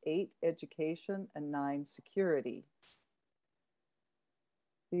Services. 8, Education. And 9, Security.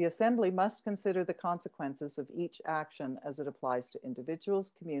 The Assembly must consider the consequences of each action as it applies to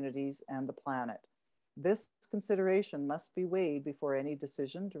individuals, communities, and the planet. This consideration must be weighed before any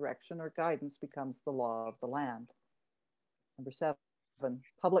decision, direction, or guidance becomes the law of the land. Number 7,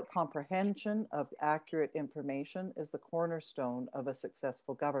 public comprehension of accurate information is the cornerstone of a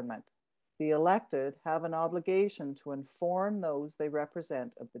successful government. The elected have an obligation to inform those they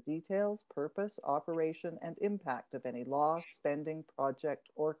represent of the details, purpose, operation, and impact of any law, spending, project,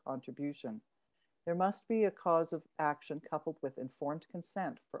 or contribution. There must be a cause of action coupled with informed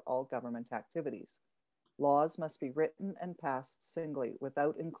consent for all government activities. Laws must be written and passed singly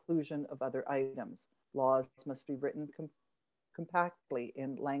without inclusion of other items. Laws must be written compactly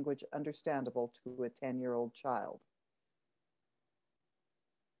in language understandable to a 10-year-old child.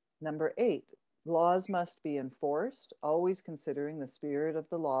 Number 8, laws must be enforced, always considering the spirit of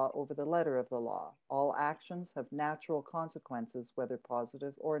the law over the letter of the law. All actions have natural consequences, whether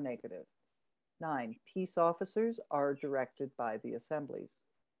positive or negative. 9, peace officers are directed by the assemblies.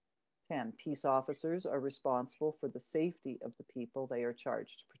 10, peace officers are responsible for the safety of the people they are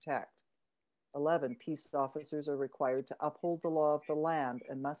charged to protect. 11, peace officers are required to uphold the law of the land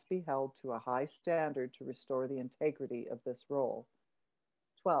and must be held to a high standard to restore the integrity of this role.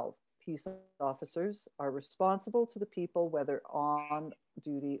 12, peace officers are responsible to the people whether on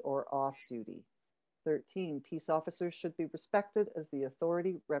duty or off duty. 13, peace officers should be respected as the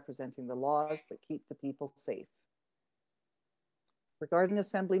authority representing the laws that keep the people safe. Regarding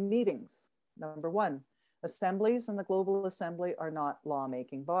assembly meetings, number 1, assemblies and the Global Assembly are not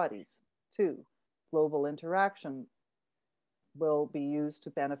lawmaking bodies. 2, global interaction will be used to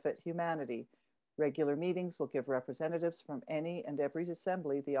benefit humanity. Regular meetings will give representatives from any and every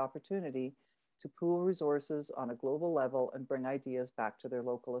assembly the opportunity to pool resources on a global level and bring ideas back to their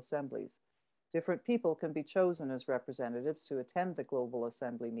local assemblies. Different people can be chosen as representatives to attend the Global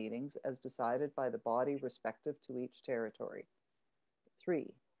Assembly meetings as decided by the body respective to each territory.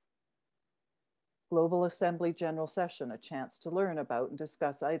 3, Global Assembly General Session, a chance to learn about and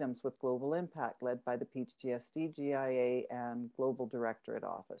discuss items with global impact led by the PGSD, GIA, and Global Directorate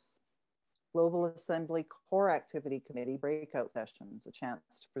Office. Global Assembly Core Activity Committee breakout sessions, a chance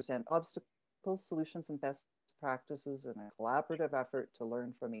to present obstacles, solutions, and best practices in a collaborative effort to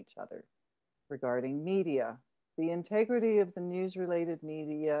learn from each other. Regarding media, the integrity of the news-related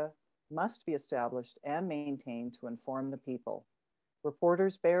media must be established and maintained to inform the people.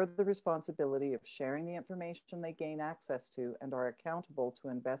 Reporters bear the responsibility of sharing the information they gain access to and are accountable to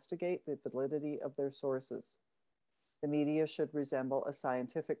investigate the validity of their sources. The media should resemble a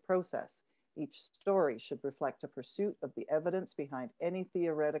scientific process. Each story should reflect a pursuit of the evidence behind any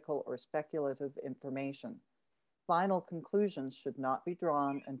theoretical or speculative information. Final conclusions should not be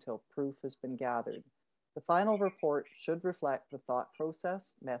drawn until proof has been gathered. The final report should reflect the thought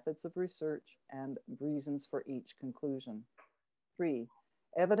process, methods of research, and reasons for each conclusion. 3,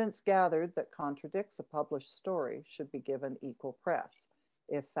 evidence gathered that contradicts a published story should be given equal press.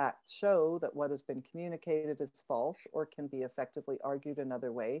 If facts show that what has been communicated is false or can be effectively argued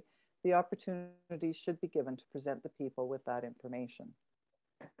another way, the opportunity should be given to present the people with that information.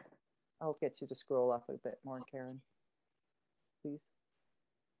 I'll get you to scroll up a bit more, Karen, please.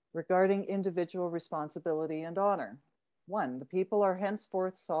 Regarding individual responsibility and honor. 1, the people are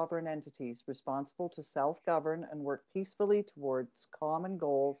henceforth sovereign entities responsible to self-govern and work peacefully towards common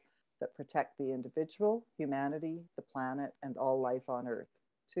goals that protect the individual, humanity, the planet, and all life on Earth.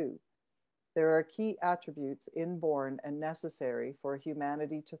 2, there are key attributes inborn and necessary for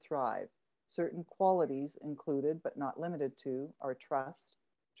humanity to thrive. Certain qualities included but not limited to are trust,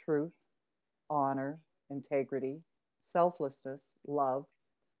 truth, honor, integrity, selflessness, love,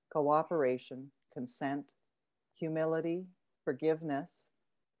 cooperation, consent, humility, forgiveness,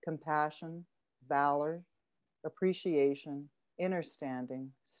 compassion, valor, appreciation,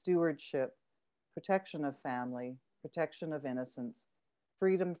 understanding, stewardship, protection of family, protection of innocence,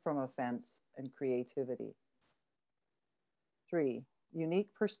 freedom from offense, and creativity. 3,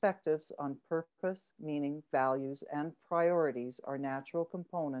 unique perspectives on purpose, meaning, values, and priorities are natural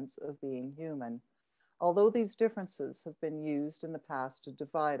components of being human. Although these differences have been used in the past to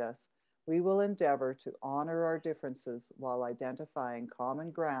divide us, we will endeavor to honor our differences while identifying common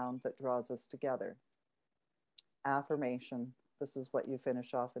ground that draws us together. Affirmation. This is what you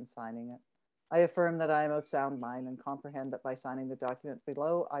finish off in signing it. I affirm that I am of sound mind and comprehend that by signing the document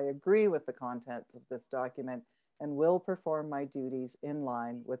below, I agree with the content of this document and will perform my duties in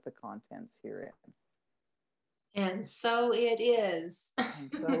line with the contents herein. And so it is.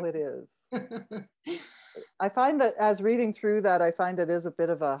 And so it is. I find that as reading through that, I find it is a bit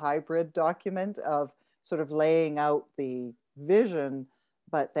of a hybrid document of sort of laying out the vision,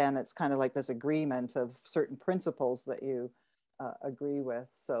 but then it's kind of like this agreement of certain principles that you agree with.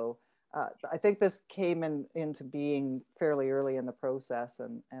 So I think this came into being fairly early in the process,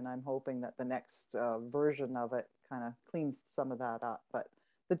 and I'm hoping that the next version of it kind of cleans some of that up, but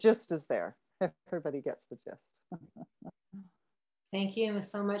the gist is there. Everybody gets the gist. Thank you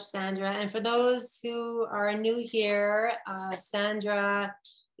so much, Sandra. And for those who are new here, Sandra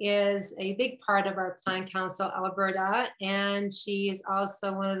is a big part of our Plan Council Alberta, and she is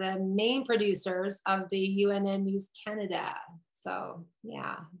also one of the main producers of the UNN News Canada. So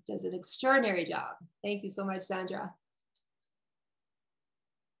yeah, does an extraordinary job. Thank you so much, Sandra.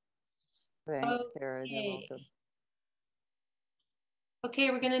 Thanks, Karen. You're welcome.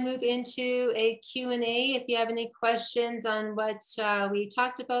 Okay, we're going to move into a Q&A. If you have any questions on what we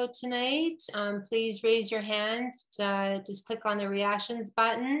talked about tonight, please raise your hand. Just click on the reactions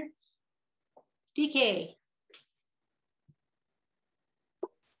button. DK.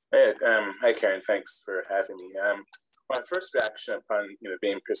 Hey, hi Karen, thanks for having me. My first reaction upon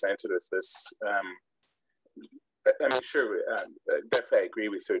being presented with this, I mean, sure, definitely agree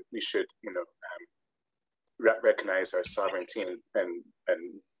with it. We should recognize our sovereignty and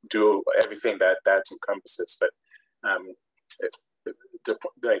do everything that encompasses. But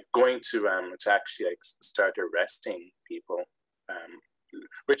like going to actually like start arresting people,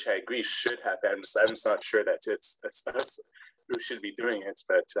 which I agree should happen. I'm just not sure that it's us who should be doing it.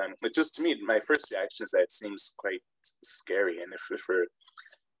 But it just, to me, my first reaction is that it seems quite scary. And if we're,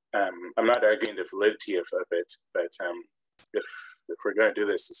 I'm not arguing the validity of it, but if we're going to do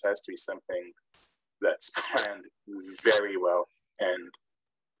this, this has to be something that's planned very well. And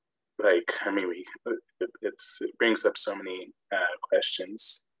like, I mean, it brings up so many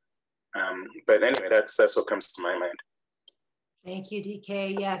questions. But anyway, that's what comes to my mind. Thank you,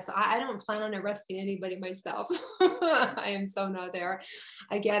 DK. Yes, I don't plan on arresting anybody myself. I am so not there.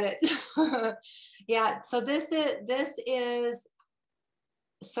 I get it. Yeah, so this is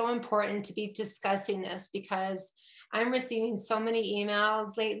so important to be discussing this, because I'm receiving so many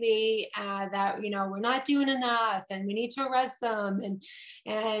emails lately that, we're not doing enough and we need to arrest them.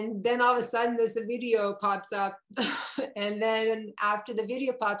 And then all of a sudden this video pops up. And then after the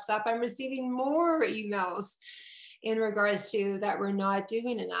video pops up, I'm receiving more emails in regards to that we're not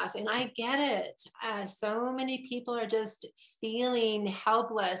doing enough. And I get it. So many people are just feeling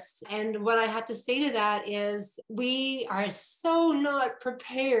helpless. And what I have to say to that is we are so not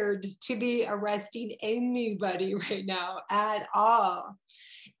prepared to be arresting anybody right now at all.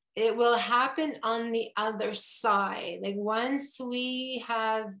 It will happen on the other side. Like once we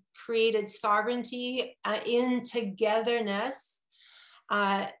have created sovereignty in togetherness,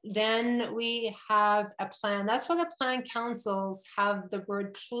 then we have a plan. That's why the plan councils have the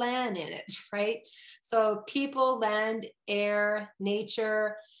word plan in it, right? So people, land, air,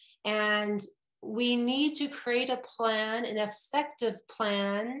 nature, and we need to create a plan, an effective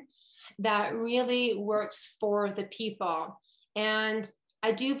plan that really works for the people. And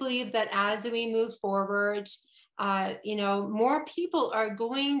I do believe that as we move forward, more people are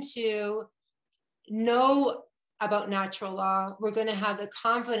going to know about natural law. We're going to have the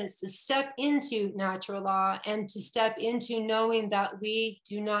confidence to step into natural law and to step into knowing that we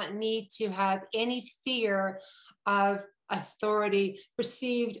do not need to have any fear of authority,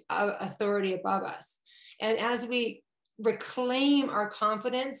 perceived authority above us. And as we reclaim our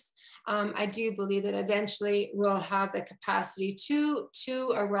confidence, I do believe that eventually we'll have the capacity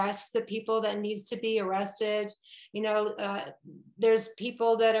to arrest the people that needs to be arrested. There's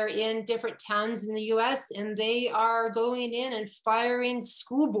people that are in different towns in the US and they are going in and firing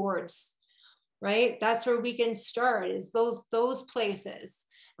school boards, right? That's where we can start, is those places.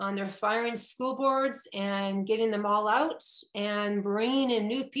 They're firing school boards and getting them all out and bringing in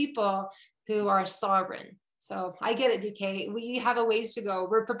new people who are sovereign. So I get it, DK. We have a ways to go.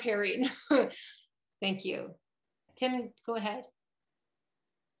 We're preparing. Thank you. Tim, go ahead.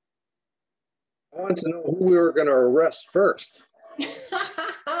 I want to know who we were going to arrest first.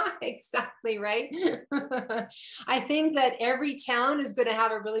 Exactly right. I think that every town is going to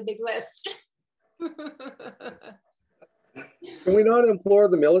have a really big list. Can we not implore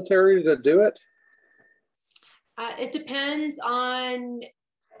the military to do it? It depends on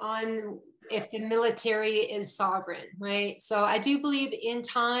if the military is sovereign, right? So I do believe in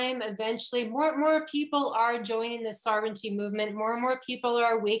time, eventually, more people are joining the sovereignty movement. More and more people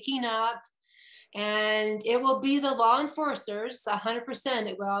are waking up, and it will be the law enforcers, 100%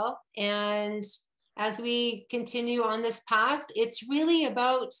 it will. And as we continue on this path, it's really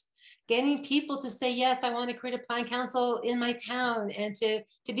about getting people to say, yes, I want to create a plan council in my town, and to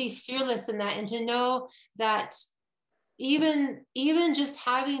be fearless in that, and to know that even just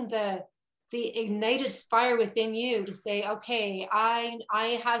having the ignited fire within you to say, okay,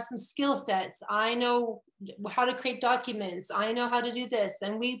 I have some skill sets. I know how to create documents. I know how to do this.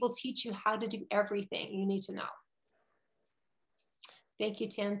 And we will teach you how to do everything you need to know. Thank you,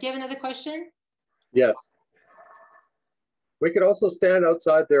 Tim. Do you have another question? Yes. We could also stand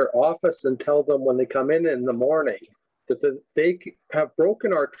outside their office and tell them when they come in the morning that they have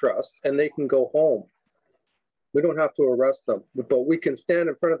broken our trust and they can go home. We don't have to arrest them, but we can stand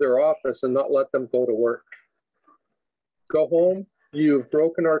in front of their office and not let them go to work. Go home. You've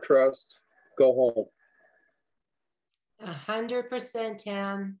broken our trust. Go home. 100%,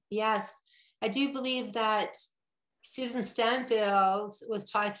 Tim. Yes, I do believe that Susan Stanfield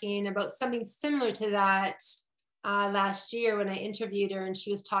was talking about something similar to that last year when I interviewed her, and she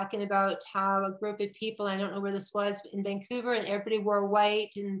was talking about how a group of people, I don't know where this was, in Vancouver, and everybody wore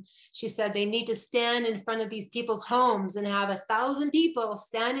white, and she said they need to stand in front of these people's homes and have 1,000 people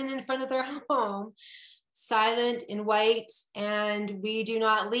standing in front of their home, silent in white, and we do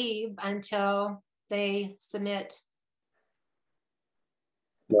not leave until they submit.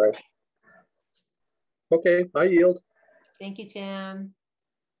 Right. Okay, I yield. Thank you, Tim.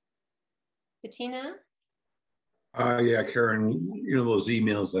 Bettina? Yeah, Karen, those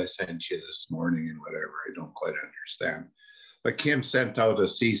emails I sent you this morning and whatever, I don't quite understand. But Kim sent out a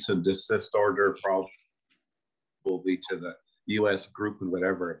cease and desist order probably to the US group and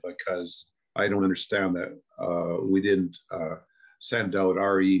whatever, because I don't understand that we didn't send out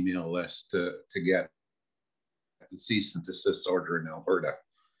our email list to get the cease and desist order in Alberta,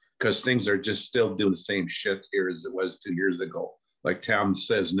 because things are just still doing the same shit here as it was 2 years ago. Like Tom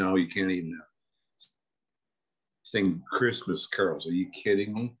says, no, you can't even sing Christmas carols. Are you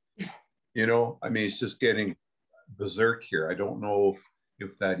kidding me? I mean, it's just getting berserk here. I don't know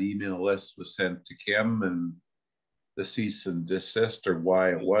if that email list was sent to Kim and the cease and desist, or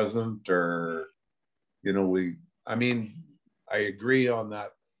why it wasn't, or, you know, I mean, I agree on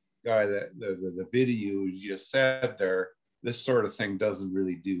that guy, that the video you just said there, this sort of thing doesn't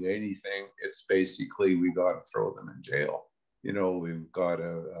really do anything. It's basically, we got to throw them in jail. You know, we've got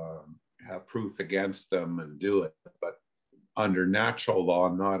to have proof against them and do it, but under natural law,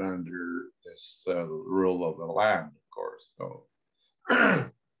 not under this rule of the land, of course. So,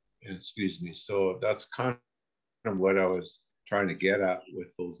 excuse me. So that's kind of what I was trying to get at with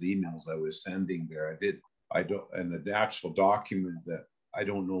those emails I was sending there. And the actual document, that I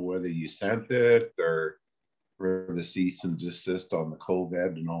don't know whether you sent it or the cease and desist on the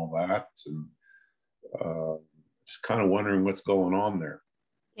COVID and all that. And just kind of wondering what's going on there.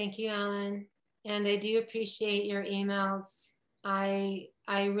 Thank you, Alan. And I do appreciate your emails. I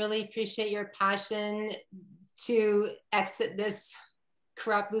really appreciate your passion to exit this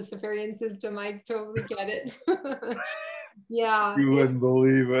corrupt Luciferian system. I totally get it. Yeah. You wouldn't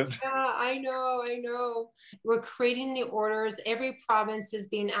believe it. Yeah, I know. We're creating the orders. Every province is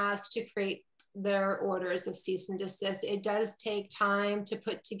being asked to create their orders of cease and desist. It does take time to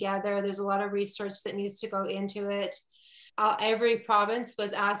put together. There's a lot of research that needs to go into it. Every province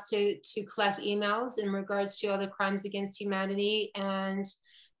was asked to collect emails in regards to other crimes against humanity, and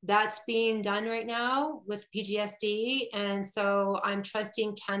that's being done right now with PGSD. And so I'm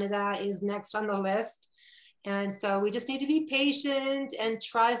trusting Canada is next on the list. And so we just need to be patient and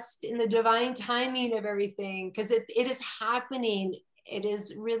trust in the divine timing of everything, because it is happening. It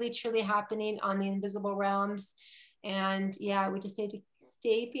is really, truly happening on the invisible realms. And yeah, we just need to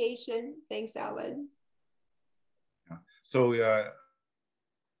stay patient. Thanks, Alan. So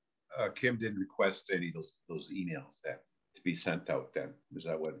Kim didn't request any of those emails then to be sent out then. Is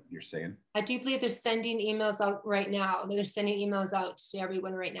that what you're saying? I do believe they're sending emails out right now. They're sending emails out to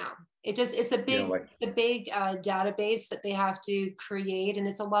everyone right now. It's a big, database that they have to create, and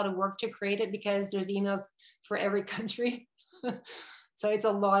it's a lot of work to create it because there's emails for every country. So it's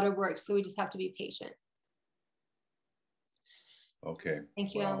a lot of work. So we just have to be patient. Okay.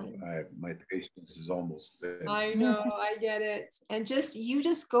 Thank you, Alan. My patience is almost there. I know, I get it. And you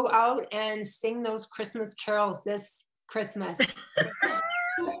just go out and sing those Christmas carols this Christmas.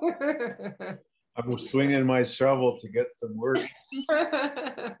 I was swinging my shovel to get some work.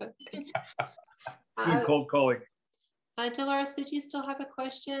 Cold calling. Dolores, did you still have a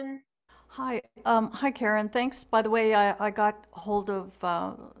question? Hi, Karen. Thanks. By the way, I got hold of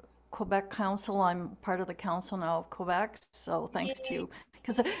Quebec Council. I'm part of the council now of Quebec, so thanks to you,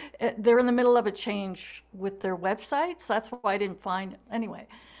 because they're in the middle of a change with their website, so that's why I didn't find it. Anyway,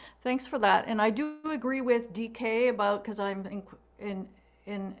 thanks for that. And I do agree with DK about, because I'm in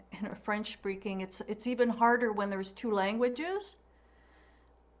a French speaking, it's even harder when there's two languages.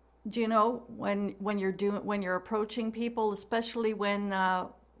 Do you know, when you're approaching people, especially when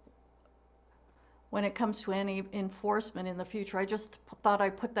it comes to any enforcement in the future. I just thought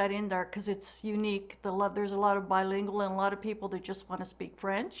I'd put that in there because it's unique. There's a lot of bilingual and a lot of people that just want to speak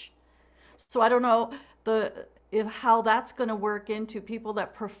French. So I don't know how that's going to work into people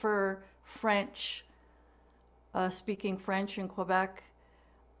that prefer French, speaking French in Quebec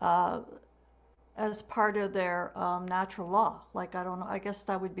as part of their natural law. Like, I don't know, I guess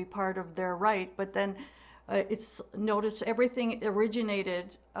that would be part of their right. But then notice everything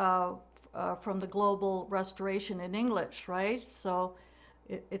originated from the global restoration in English, right? So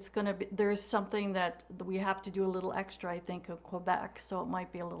it's going to be, there's something that we have to do a little extra, I think, in Quebec, so it might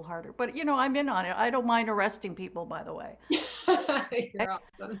be a little harder. But, I'm in on it. I don't mind arresting people, by the way. You're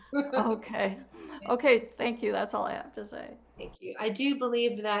awesome. Okay, thank you. That's all I have to say. Thank you. I do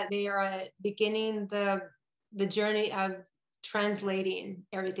believe that they are beginning the journey of translating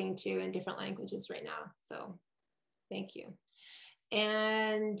everything in different languages right now. So thank you.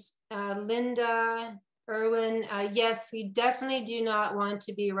 And Linda, Erwin, yes, we definitely do not want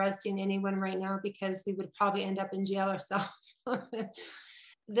to be arresting anyone right now because we would probably end up in jail ourselves.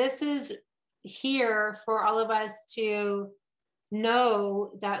 This is here for all of us to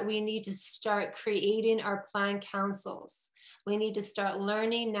know that we need to start creating our plan councils. We need to start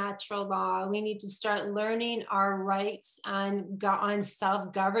learning natural law. We need to start learning our rights on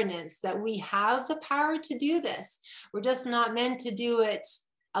self-governance, that we have the power to do this. We're just not meant to do it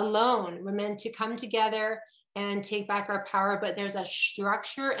alone. We're meant to come together and take back our power, but there's a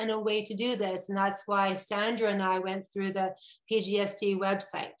structure and a way to do this. And that's why Sandra and I went through the PGSD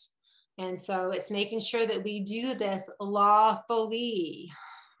website. And so it's making sure that we do this lawfully.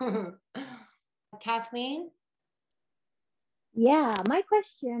 Kathleen? Yeah, my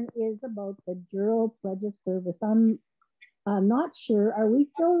question is about the Juror Pledge of Service. I'm not sure. Are we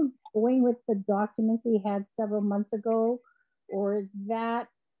still going with the documents we had several months ago, or is that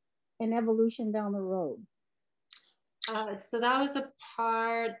an evolution down the road? So that was a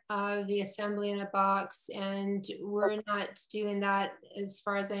part of the assembly in a box, and we're not doing that as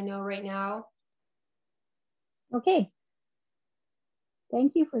far as I know right now. Okay.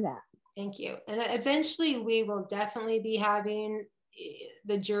 Thank you for that. Thank you. And eventually we will definitely be having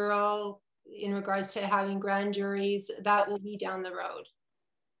the juror in regards to having grand juries. That will be down the road.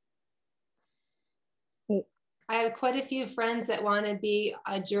 Okay. I have quite a few friends that want to be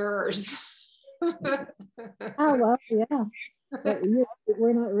jurors. Oh, well, yeah. But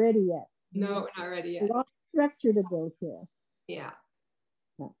we're not ready yet. No, we're not ready yet. A lot of structure to build here. Yeah.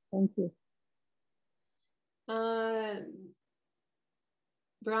 Thank you.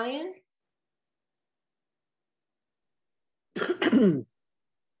 Brian?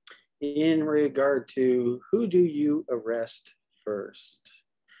 In regard to who do you arrest first?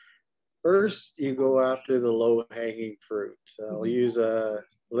 First, you go after the low-hanging fruit. I'll use a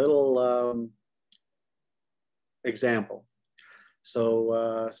little example.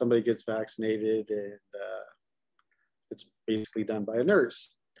 So somebody gets vaccinated and it's basically done by a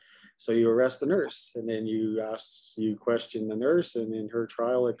nurse. So you arrest the nurse and then you question the nurse, and in her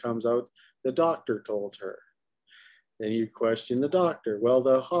trial it comes out the doctor told her. Then you question the doctor. Well,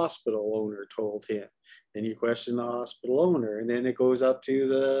 the hospital owner told him. Then you question the hospital owner, and then it goes up to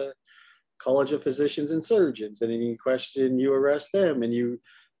the College of Physicians and Surgeons, and then you arrest them, and you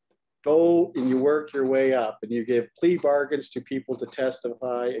go and you work your way up, and you give plea bargains to people to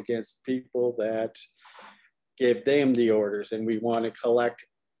testify against people that give them the orders. And we want to collect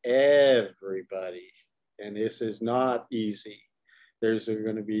everybody, and this is not easy. There's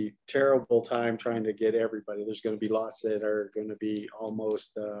going to be terrible time trying to get everybody. There's going to be lots that are going to be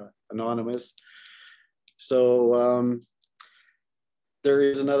almost anonymous. So there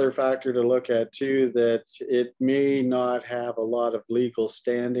is another factor to look at too, that it may not have a lot of legal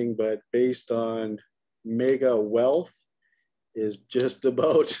standing, but based on mega wealth is just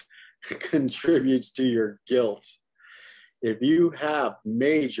about contributes to your guilt. If you have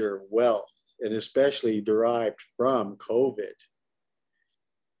major wealth, and especially derived from COVID,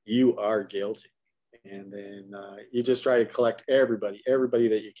 you are guilty. And then you just try to collect everybody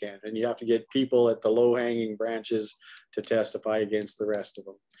that you can. And you have to get people at the low-hanging branches to testify against the rest of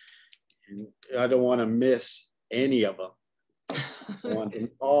them. And I don't want to miss any of them. I want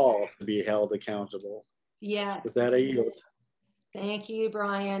them all to be held accountable. Yes. With that, I yield. Thank you,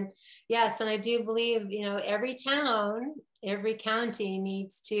 Brian. Yes, and I do believe, every town, every county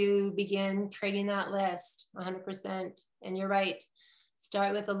needs to begin creating that list 100%. And you're right.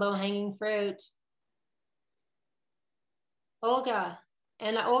 Start with the low-hanging fruit. Olga.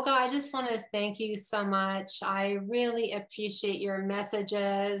 And Olga, I just want to thank you so much. I really appreciate your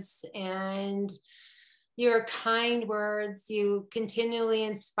messages and your kind words. You continually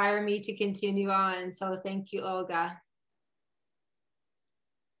inspire me to continue on. So thank you, Olga.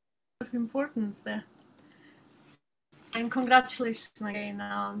 Of importance there. And congratulations again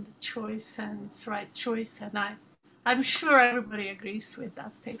on the choice, and it's the right choice. And I'm sure everybody agrees with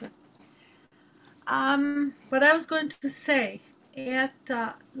that statement. What I was going to say, at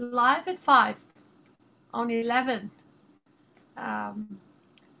Live at 5 on 11,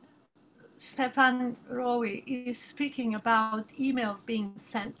 Stefan Rowe is speaking about emails being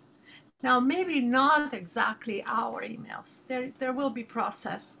sent. Now, maybe not exactly our emails. There will be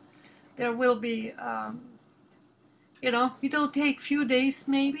process. There will be, it'll take a few days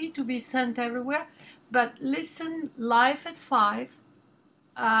maybe to be sent everywhere. But listen, Live at 5,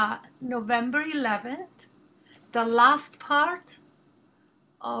 November 11th, the last part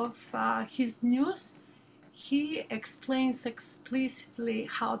of his news, he explains explicitly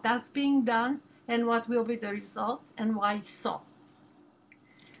how that's being done and what will be the result and why so.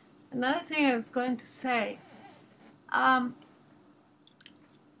 Another thing I was going to say,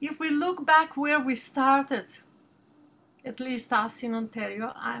 if we look back where we started, at least us in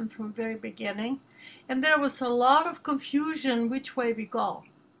Ontario, I'm from very beginning, and there was a lot of confusion which way we go.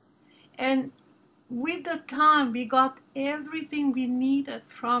 And with the time, we got everything we needed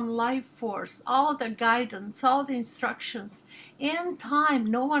from Life Force, all the guidance, all the instructions. In time,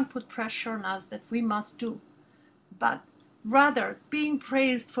 no one put pressure on us that we must do, but rather being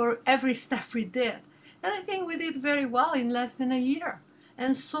praised for every step we did. And I think we did very well in less than a year.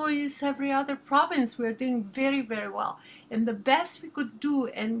 And so is every other province. We're doing very, very well. And the best we could do,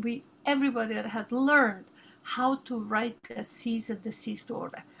 and everybody that had learned how to write a cease and desist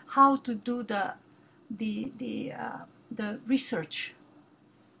order, how to do the the research,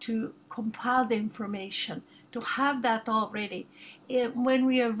 to compile the information, to have that all ready. When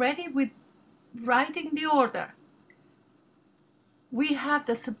we are ready with writing the order, we have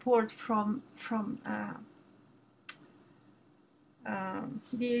the support from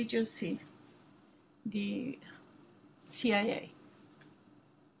the agency, the CIA.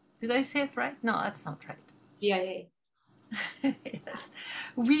 Did I say it right? No, that's not right. CIA. Yes,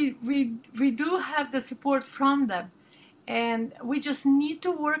 we do have the support from them, and we just need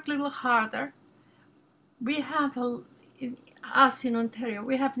to work a little harder. We have us in Ontario,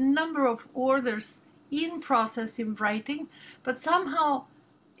 we have a number of orders in process in writing, but somehow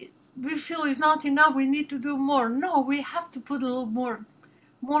we feel it's not enough. We need to do more. No, we have to put a little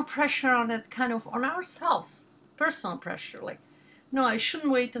more pressure on it, kind of on ourselves, personal pressure. Like, no, I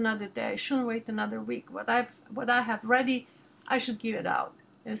shouldn't wait another day. I shouldn't wait another week. What I have ready, I should give it out,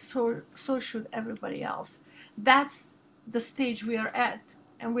 and so should everybody else. That's the stage we are at,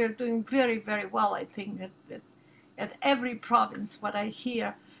 and we are doing very, very well. I think at every province, what I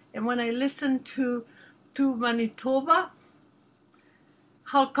hear, and when I listen to Manitoba,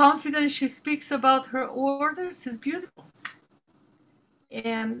 how confident she speaks about her orders is beautiful.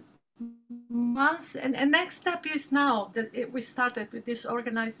 And next step is now that we started with this,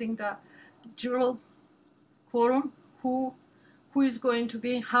 organizing the juror quorum, who is going to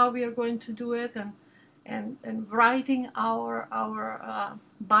be, how we are going to do it, and writing our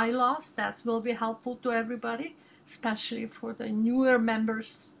bylaws. That will be helpful to everybody, especially for the newer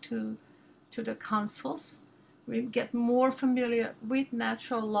members to the councils. We get more familiar with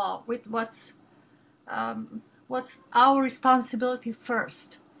natural law, with what's our responsibility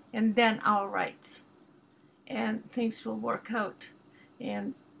first, and then our rights, and things will work out.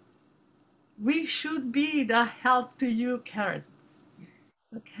 And we should be the help to you, Karen.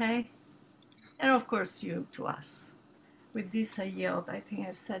 Okay? And of course, you to us. With this, I yield. I think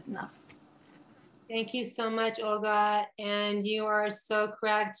I've said enough. Thank you so much, Olga. And you are so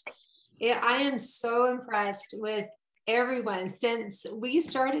correct. I am so impressed with everyone. Since we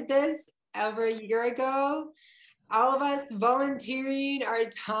started this over a year ago, all of us volunteering our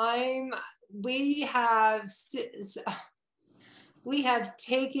time, we have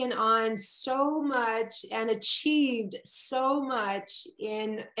taken on so much and achieved so much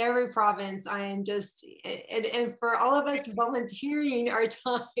in every province. I am just, and for all of us volunteering our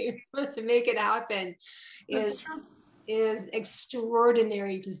time to make it happen is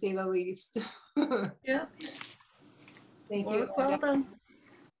extraordinary, to say the least. Yeah. Thank you. Well done.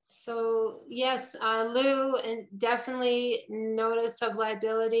 So yes, Lou, and definitely notice of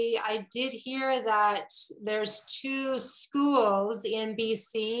liability. I did hear that there's 2 schools in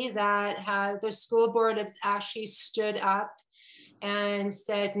BC that have, the school board has actually stood up and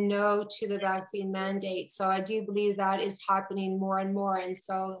said no to the vaccine mandate. So I do believe that is happening more and more. And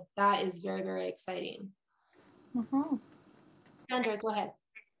so that is very, very exciting. Mm-hmm. Sandra, go ahead.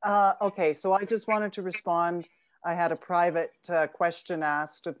 Okay, so I just wanted to respond. I had a private question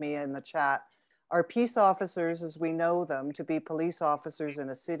asked of me in the chat. Are peace officers, as we know them, to be police officers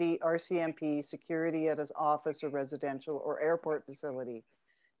in a city, RCMP, security at an office or residential or airport facility?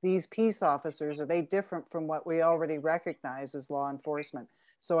 These peace officers, are they different from what we already recognize as law enforcement?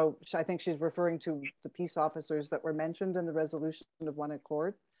 So I think she's referring to the peace officers that were mentioned in the resolution of one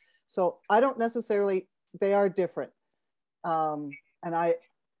accord. So I don't necessarily, they are different. And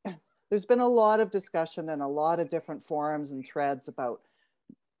there's been a lot of discussion and a lot of different forums and threads about,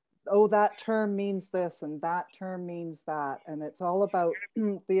 oh, that term means this and that term means that. And it's all about,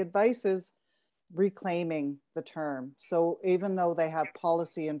 the advice is reclaiming the term. So even though they have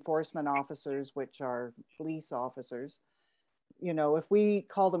policy enforcement officers, which are police officers, you know, if we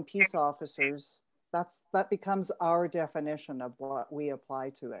call them peace officers, that becomes our definition of what we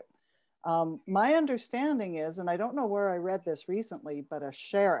apply to it. My understanding is, and I don't know where I read this recently, but a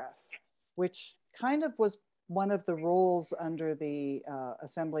sheriff, which kind of was one of the roles under the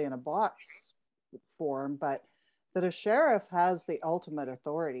assembly in a box form, but that a sheriff has the ultimate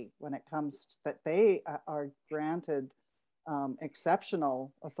authority when it comes to that. They are granted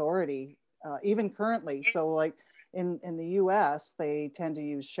exceptional authority, even currently. So like in the US, they tend to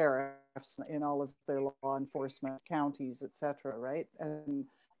use sheriffs in all of their law enforcement counties, et cetera, right? And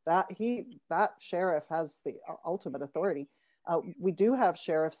that sheriff has the ultimate authority. We do have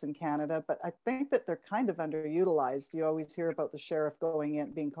sheriffs in Canada, but I think that they're kind of underutilized. You always hear about the sheriff going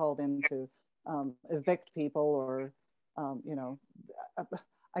in, being called in to evict people, or, you know,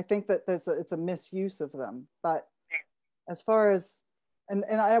 I think that it's a misuse of them. But as far as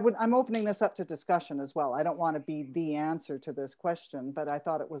And I'm opening this up to discussion as well. I don't want to be the answer to this question, but I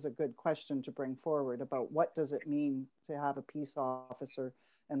thought it was a good question to bring forward about what does it mean to have a peace officer,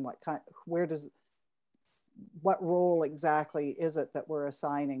 and what role exactly is it that we're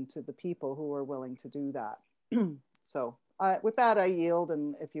assigning to the people who are willing to do that? So with that, I yield,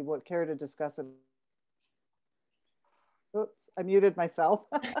 and if you would care to discuss it. Oops, I muted myself.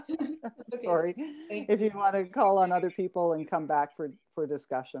 Okay. Sorry. If you want to call on other people and come back for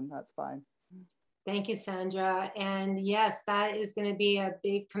discussion, that's fine. Thank you, Sandra. And yes, that is going to be a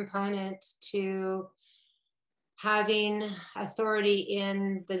big component to having authority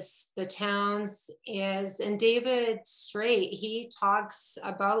in the towns and David Straight, he talks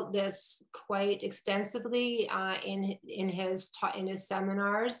about this quite extensively in his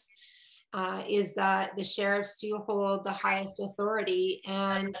seminars, is that the sheriffs do hold the highest authority,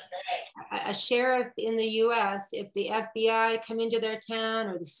 and a sheriff in the US, if the FBI come into their town,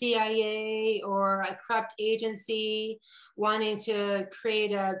 or the CIA, or a corrupt agency wanting to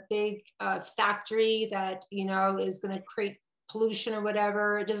create a big factory that, you know, is going to create pollution or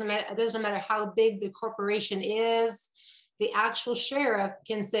whatever, it doesn't matter how big the corporation is, the actual sheriff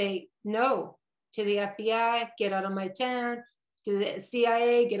can say no to the FBI, get out of my town, to the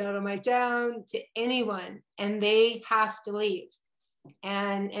CIA, get out of my town, to anyone, and they have to leave.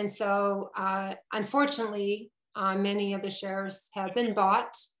 And so unfortunately, many of the sheriffs have been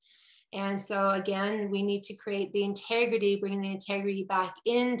bought. And so again, we need to create the integrity, bring the integrity back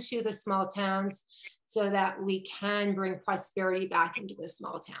into the small towns so that we can bring prosperity back into the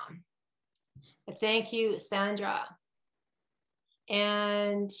small town. Thank you, Sandra.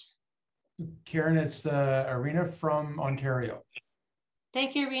 And Karen, it's Irina from Ontario.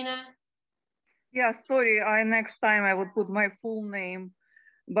 Thank you, Irina. Yeah, sorry, next time I would put my full name,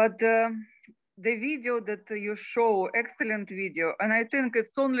 but the video that you show, excellent video, and I think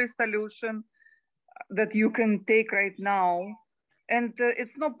it's only solution that you can take right now, and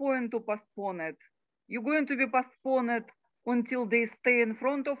it's no point to postpone it. You're going to be postponed until they stay in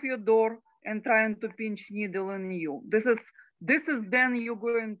front of your door and trying to pinch needle in you. This is then you're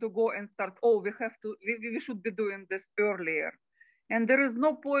going to go and start, oh, we should be doing this earlier. And there is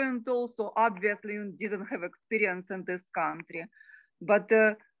no point also, obviously you didn't have experience in this country, but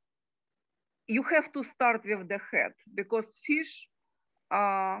you have to start with the head, because fish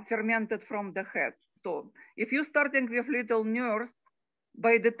are fermented from the head. So if you're starting with little nerves,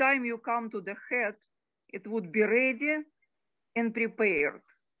 by the time you come to the head, it would be ready and prepared.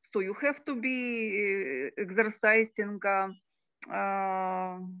 So you have to be exercising,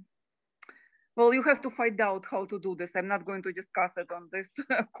 well, you have to find out how to do this. I'm not going to discuss it on this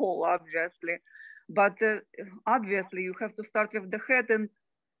call, obviously. But obviously, you have to start with the head. And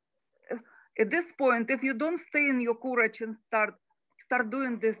at this point, if you don't stay in your courage and start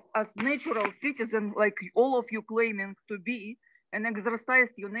doing this as natural citizen, like all of you claiming to be, and exercise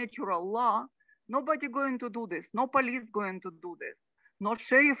your natural law, nobody going to do this. No police going to do this. No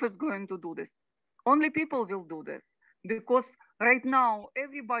sheriff is going to do this. Only people will do this. Because right now,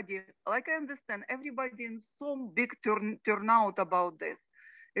 everybody, like I understand, everybody in so big turnout about this.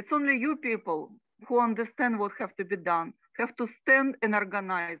 It's only you people who understand what have to be done, have to stand and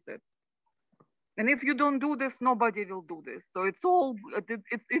organize it. And if you don't do this, nobody will do this. So it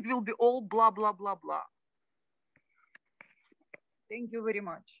will be all blah, blah, blah, blah. Thank you very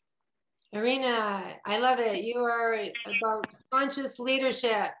much. Irina, I love it. You are about conscious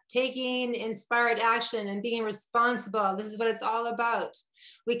leadership, taking inspired action and being responsible. This is what it's all about.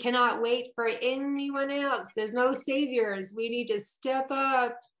 We cannot wait for anyone else. There's no saviors. We need to step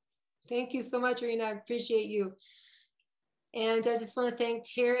up. Thank you so much, Irina. I appreciate you. And I just want to thank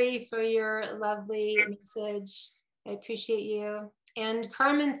Terry for your lovely message. I appreciate you. And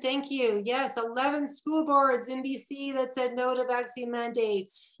Carmen, thank you. Yes, 11 school boards in BC that said no to vaccine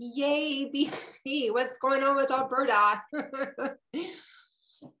mandates. Yay, BC. What's going on with Alberta?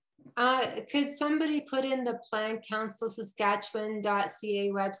 Could somebody put in the Plan Council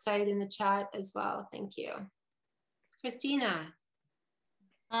Saskatchewan.ca website in the chat as well? Thank you. Christina.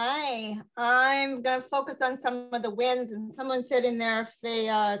 Hi, I'm going to focus on some of the wins, and someone said in there if they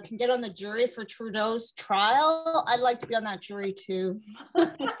can get on the jury for Trudeau's trial, I'd like to be on that jury too.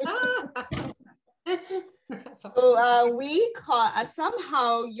 So we caught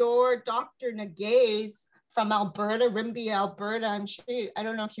somehow your Dr. Nagays from Alberta, Rimbey, Alberta. I'm sure I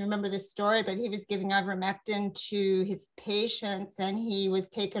don't know if you remember this story, but he was giving ivermectin to his patients, and he was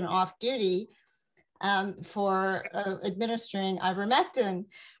taken off duty for administering ivermectin.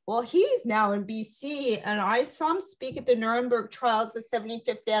 Well, he's now in BC, and I saw him speak at the Nuremberg trials, the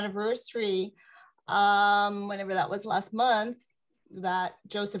 75th anniversary, whenever that was last month. that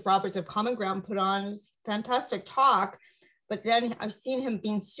Joseph Roberts of Common Ground put on. It was a fantastic talk, but then I've seen him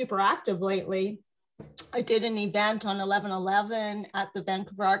being super active lately. I did an event on 11/11 at the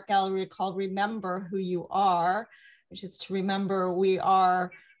Vancouver Art Gallery called Remember Who You Are, which is to remember we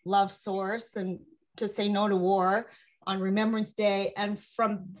are love source and to say no to war on Remembrance Day. And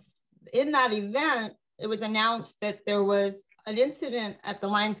from in that event, it was announced that there was an incident at the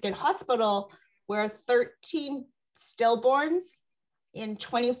Lionsgate Hospital where 13 stillborns in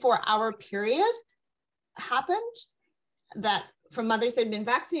 24-hour period happened that from mothers that had been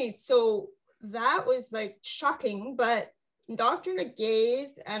vaccinated. So that was like shocking, but Dr.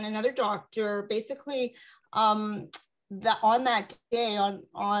 Nagays and another doctor basically on that day,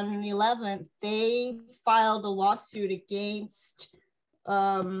 on the 11th, they filed a lawsuit against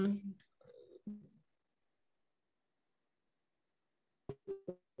Bonnie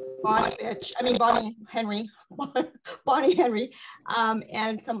Henry,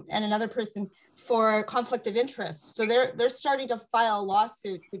 and another person for conflict of interest. So they're starting to file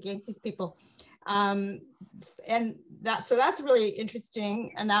lawsuits against these people, and that's really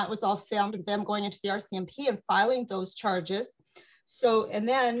interesting. And that was all filmed of them going into the RCMP and filing those charges. So and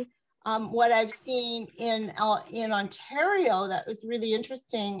then what I've seen in Ontario that was really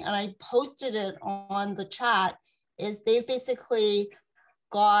interesting, and I posted it on the chat, is they've basically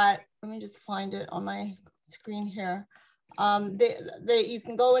got, let me just find it on my screen here. You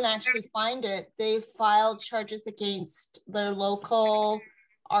can go and actually find it. They filed charges against their local,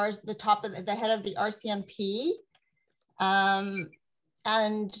 the head of the RCMP,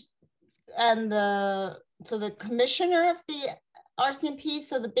 so the commissioner of the RCMP.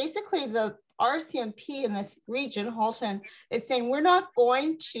 So basically the RCMP in this region, Halton, is saying we're not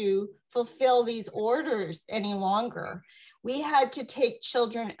going to fulfill these orders any longer. We had to take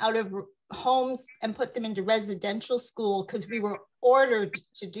children out of homes and put them into residential school because we were ordered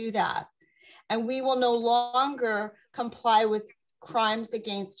to do that. And we will no longer comply with crimes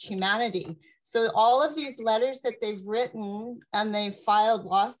against humanity. So all of these letters that they've written, and they filed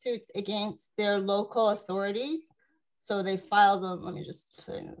lawsuits against their local authorities. So they filed them, let me just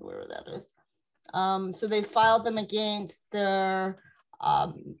find where that is. So they filed them against their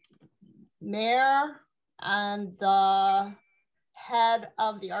mayor and the head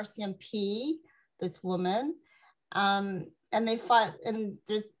of the RCMP, this woman. And they filed, and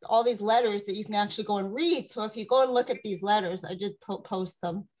there's all these letters that you can actually go and read. So if you go and look at these letters, I did post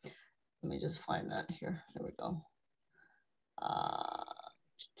them. Let me just find that here. Here we go. Oh,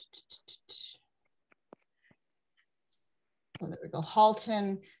 there we go.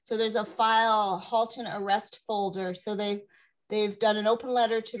 Halton. So there's a file, Halton arrest folder. So they've done an open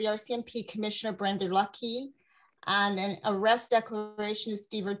letter to the RCMP Commissioner Brenda Lucky and an arrest declaration to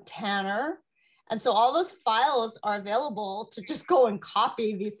Stephen Tanner. And so all those files are available to just go and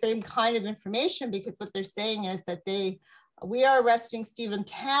copy the same kind of information, because what they're saying is that we are arresting Stephen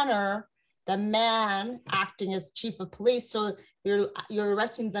Tanner, the man acting as chief of police. So you're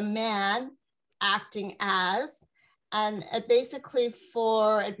arresting the man acting as, and basically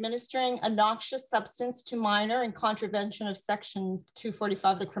for administering a noxious substance to minor in contravention of Section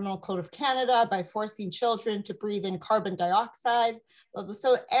 245 of the Criminal Code of Canada by forcing children to breathe in carbon dioxide.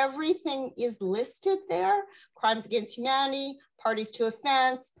 So everything is listed there: crimes against humanity, parties to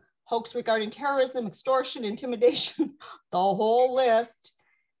offense, hoax regarding terrorism, extortion, intimidation, the whole list.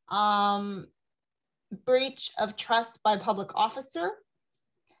 Breach of trust by public officer,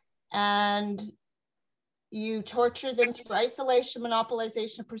 and you torture them through isolation,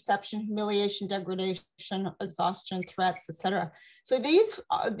 monopolization, perception, humiliation, degradation, exhaustion, threats, etc. So these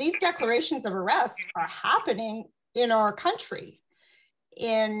declarations of arrest are happening in our country,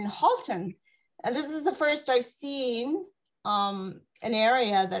 in Halton. And this is the first I've seen an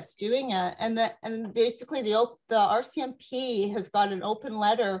area that's doing it. And basically the RCMP has got an open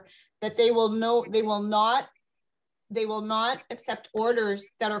letter that they will not accept orders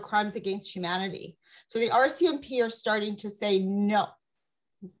that are crimes against humanity. So the RCMP are starting to say, no,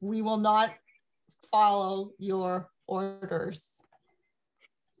 we will not follow your orders.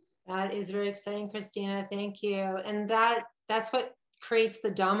 That is very exciting, Christina. Thank you. And that's what creates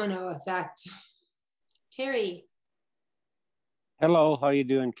the domino effect. Terry. Hello, how you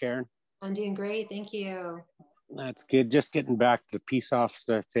doing, Karen? I'm doing great, thank you. That's good. Just getting back to the peace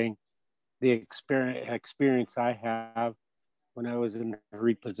officer thing. The experience I have when I was in the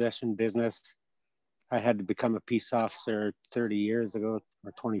repossession business, I had to become a peace officer 30 years ago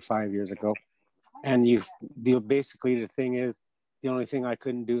or 25 years ago. And basically the thing is, the only thing I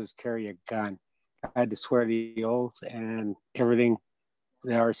couldn't do is carry a gun. I had to swear the oath and everything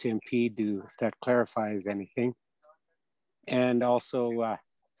the RCMP do, if that clarifies anything. And also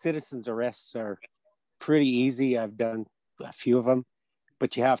citizens arrests are pretty easy. I've done a few of them,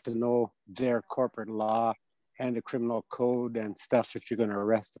 but you have to know their corporate law and the criminal code and stuff if you're going to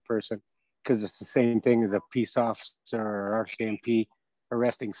arrest a person, because it's the same thing as a peace officer or RCMP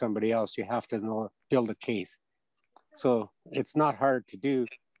arresting somebody else. You have to know, build a case. So it's not hard to do,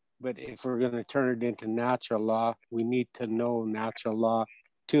 but if we're going to turn it into natural law, we need to know natural law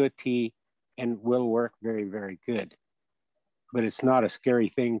to a T, and will work very, very good. But it's not a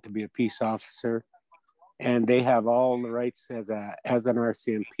scary thing to be a peace officer. And they have all the rights as an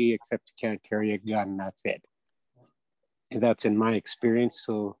RCMP, except you can't carry a gun. That's it. And that's in my experience.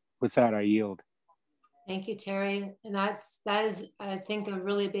 So with that, I yield. Thank you, Terry. And that is, I think, a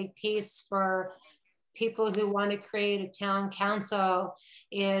really big piece for people who want to create a town council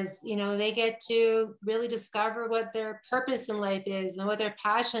is, you know, they get to really discover what their purpose in life is and what their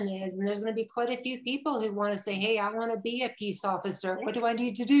passion is. And there's going to be quite a few people who want to say, hey, I want to be a peace officer. What do I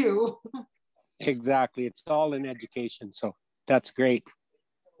need to do? Exactly. It's all in education. So that's great.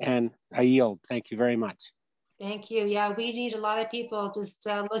 And I yield. Thank you very much. Thank you. Yeah, we need a lot of people just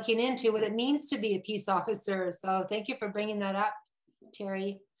looking into what it means to be a peace officer. So thank you for bringing that up,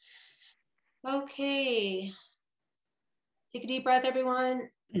 Terry. Okay. Take a deep breath, everyone.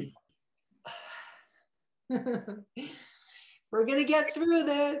 We're going to get through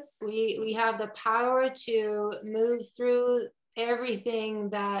this. We have the power to move through everything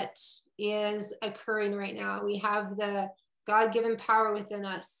that is occurring right now. We have the God-given power within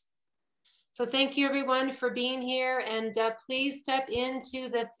us. So thank you, everyone, for being here. And please step into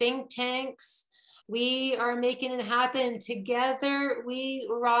the think tanks. We are making it happen. Together we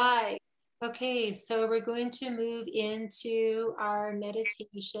rise. Okay, so we're going to move into our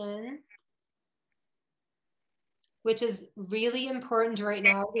meditation, which is really important right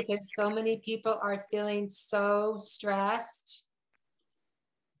now because so many people are feeling so stressed.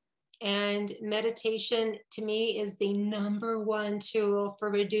 And meditation, to me, is the #1 tool for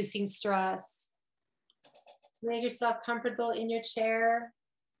reducing stress. Make yourself comfortable in your chair.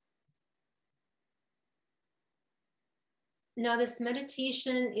 Now, this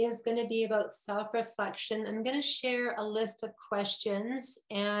meditation is going to be about self-reflection. I'm going to share a list of questions.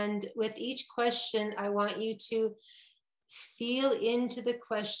 And with each question, I want you to feel into the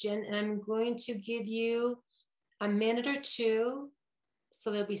question. And I'm going to give you a minute or two. So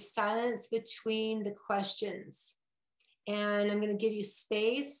there'll be silence between the questions. And I'm going to give you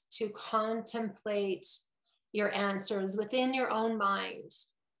space to contemplate your answers within your own mind.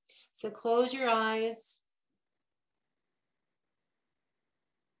 So close your eyes.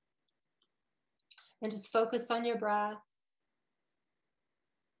 And just focus on your breath.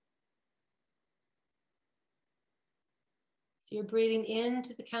 So you're breathing in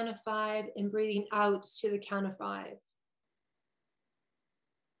to the count of 5 and breathing out to the count of 5.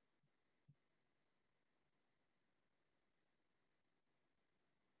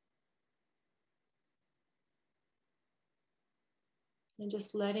 And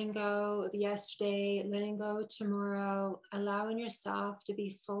just letting go of yesterday, letting go of tomorrow, allowing yourself to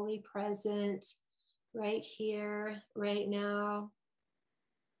be fully present right here, right now.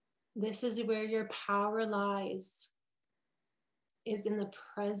 This is where your power lies, is in the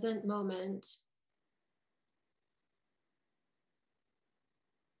present moment.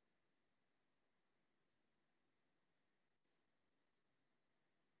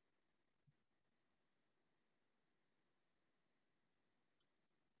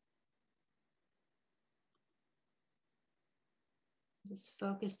 Just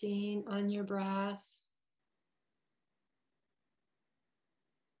focusing on your breath.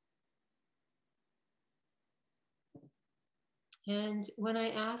 And when I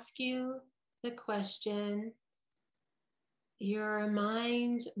ask you the question, your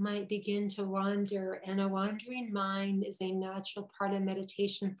mind might begin to wander, and a wandering mind is a natural part of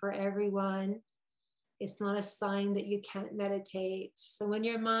meditation for everyone. It's not a sign that you can't meditate. So when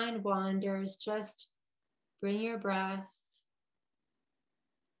your mind wanders, just bring your breath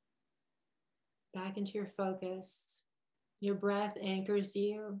back into your focus. Your breath anchors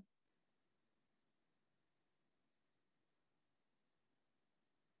you.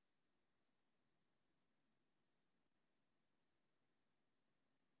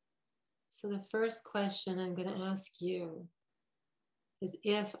 So the first question I'm going to ask you is,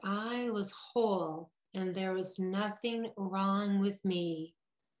 if I was whole and there was nothing wrong with me,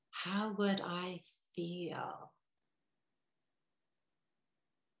 how would I feel?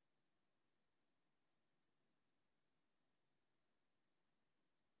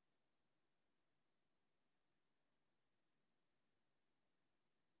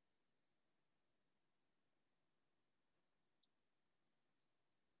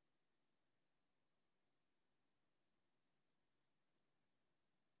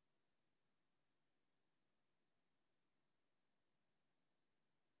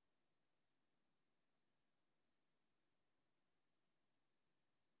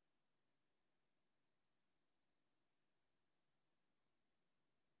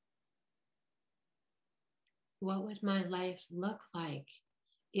 What would my life look like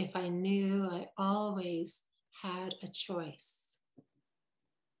if I knew I always had a choice?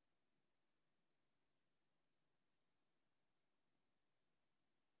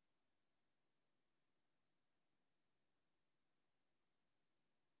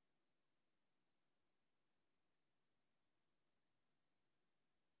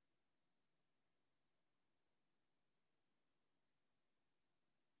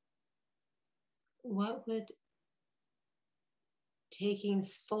 What would taking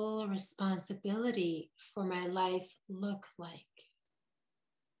full responsibility for my life look like?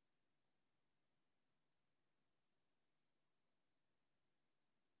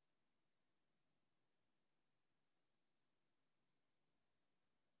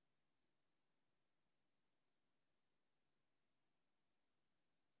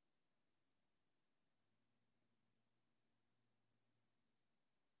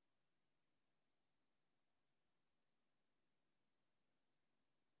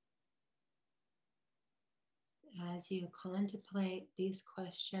 As you contemplate these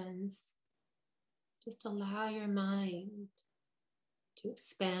questions, just allow your mind to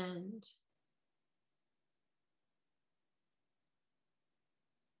expand.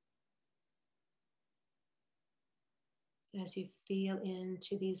 As you feel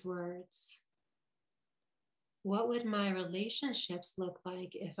into these words, what would my relationships look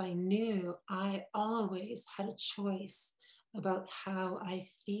like if I knew I always had a choice about how I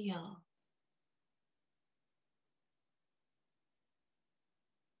feel?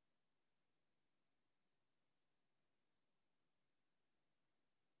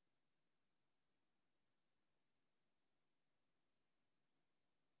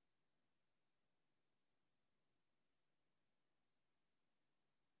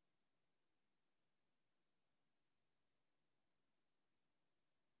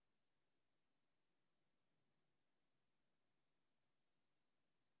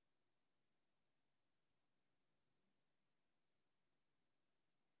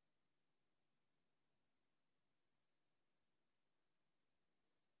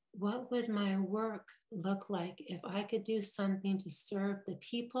 What would my work look like if I could do something to serve the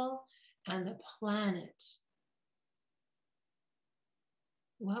people and the planet?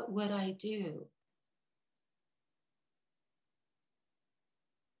 What would I do?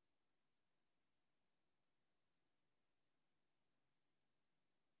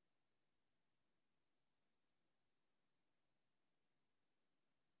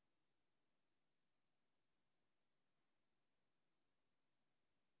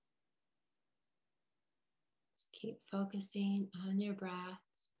 Just keep focusing on your breath.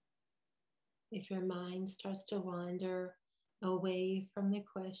 If your mind starts to wander away from the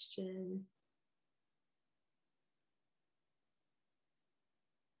question,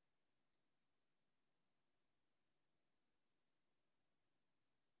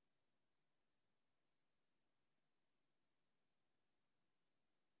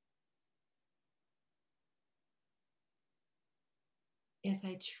 if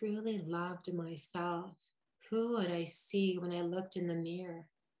I truly loved myself, who would I see when I looked in the mirror?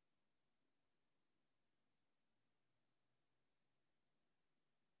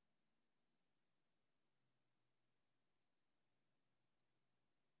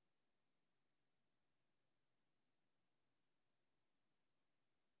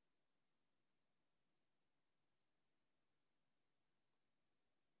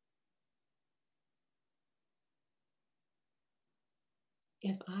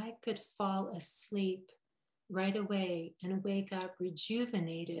 If I could fall asleep right away and wake up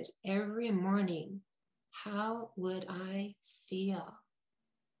rejuvenated every morning, how would I feel?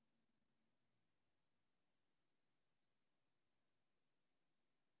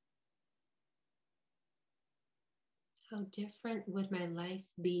 How different would my life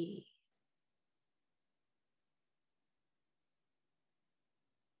be?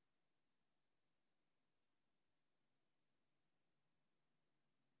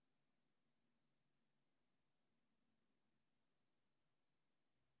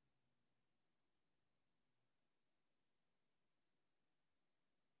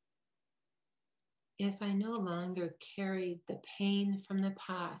 If I no longer carried the pain from the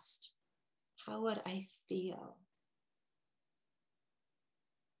past, how would I feel?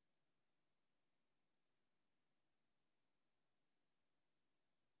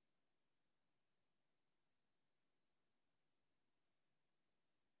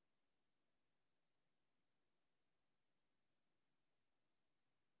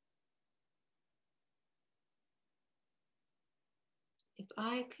 If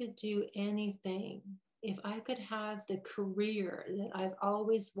I could do anything if I could have the career that I've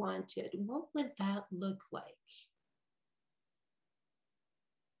always wanted, what would that look like?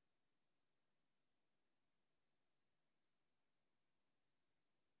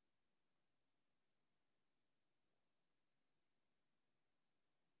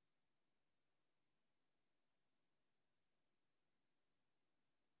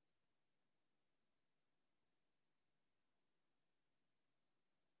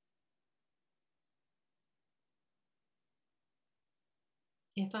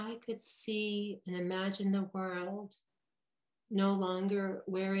 If I could see and imagine the world no longer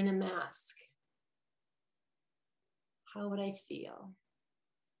wearing a mask, how would I feel?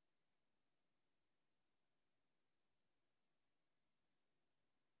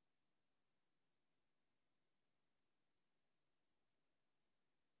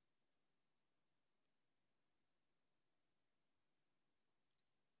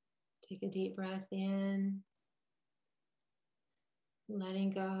 Take a deep breath in, letting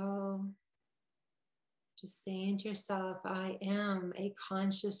go. Just saying to yourself, I am a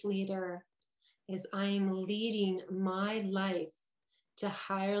conscious leader as I am leading my life to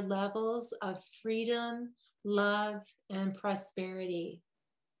higher levels of freedom, love, and prosperity.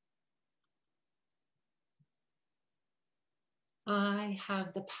 I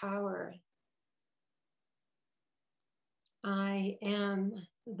have the power. I am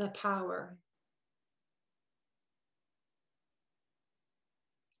the power.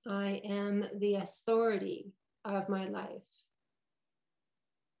 I am the authority of my life.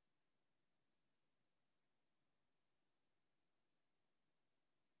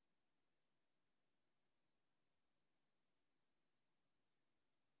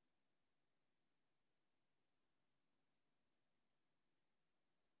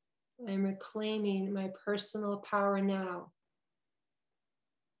 I'm reclaiming my personal power now.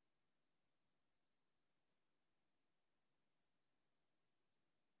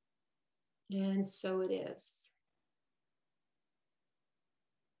 And so it is.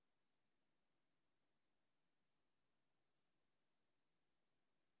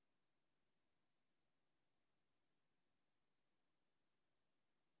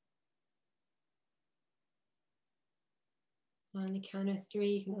 On the count of 3,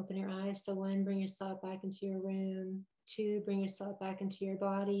 you can open your eyes. So 1, bring yourself back into your room. 2, bring yourself back into your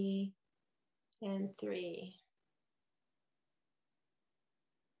body. And 3.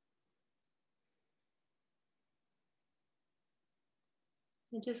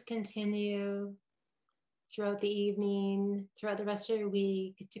 And just continue throughout the evening, throughout the rest of your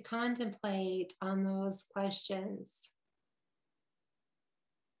week, to contemplate on those questions.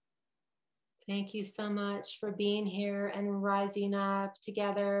 Thank you so much for being here and rising up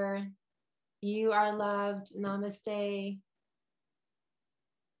together. You are loved. Namaste.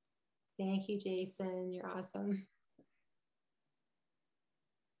 Thank you, Jason. You're awesome.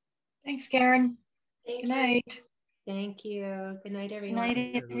 Thanks, Karen. Thank Good night. Thank you. Good night, Good everyone.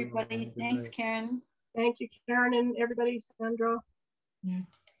 night, everybody. Thanks, Karen. Thank you, Karen, and everybody, Sandra.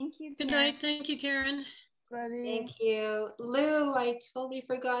 Thank you. Good Karen. night. Thank you, Karen. Thank you. Lou, I totally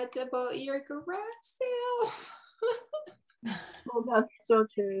forgot about your garage sale. Well, that's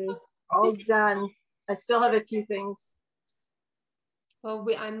okay. All done. I still have a few things. Well,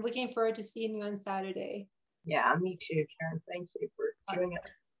 I'm looking forward to seeing you on Saturday. Yeah, me too, Karen. Thank you for doing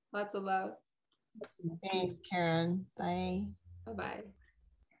it. Lots of love. Thanks, Karen. Bye. Bye-bye.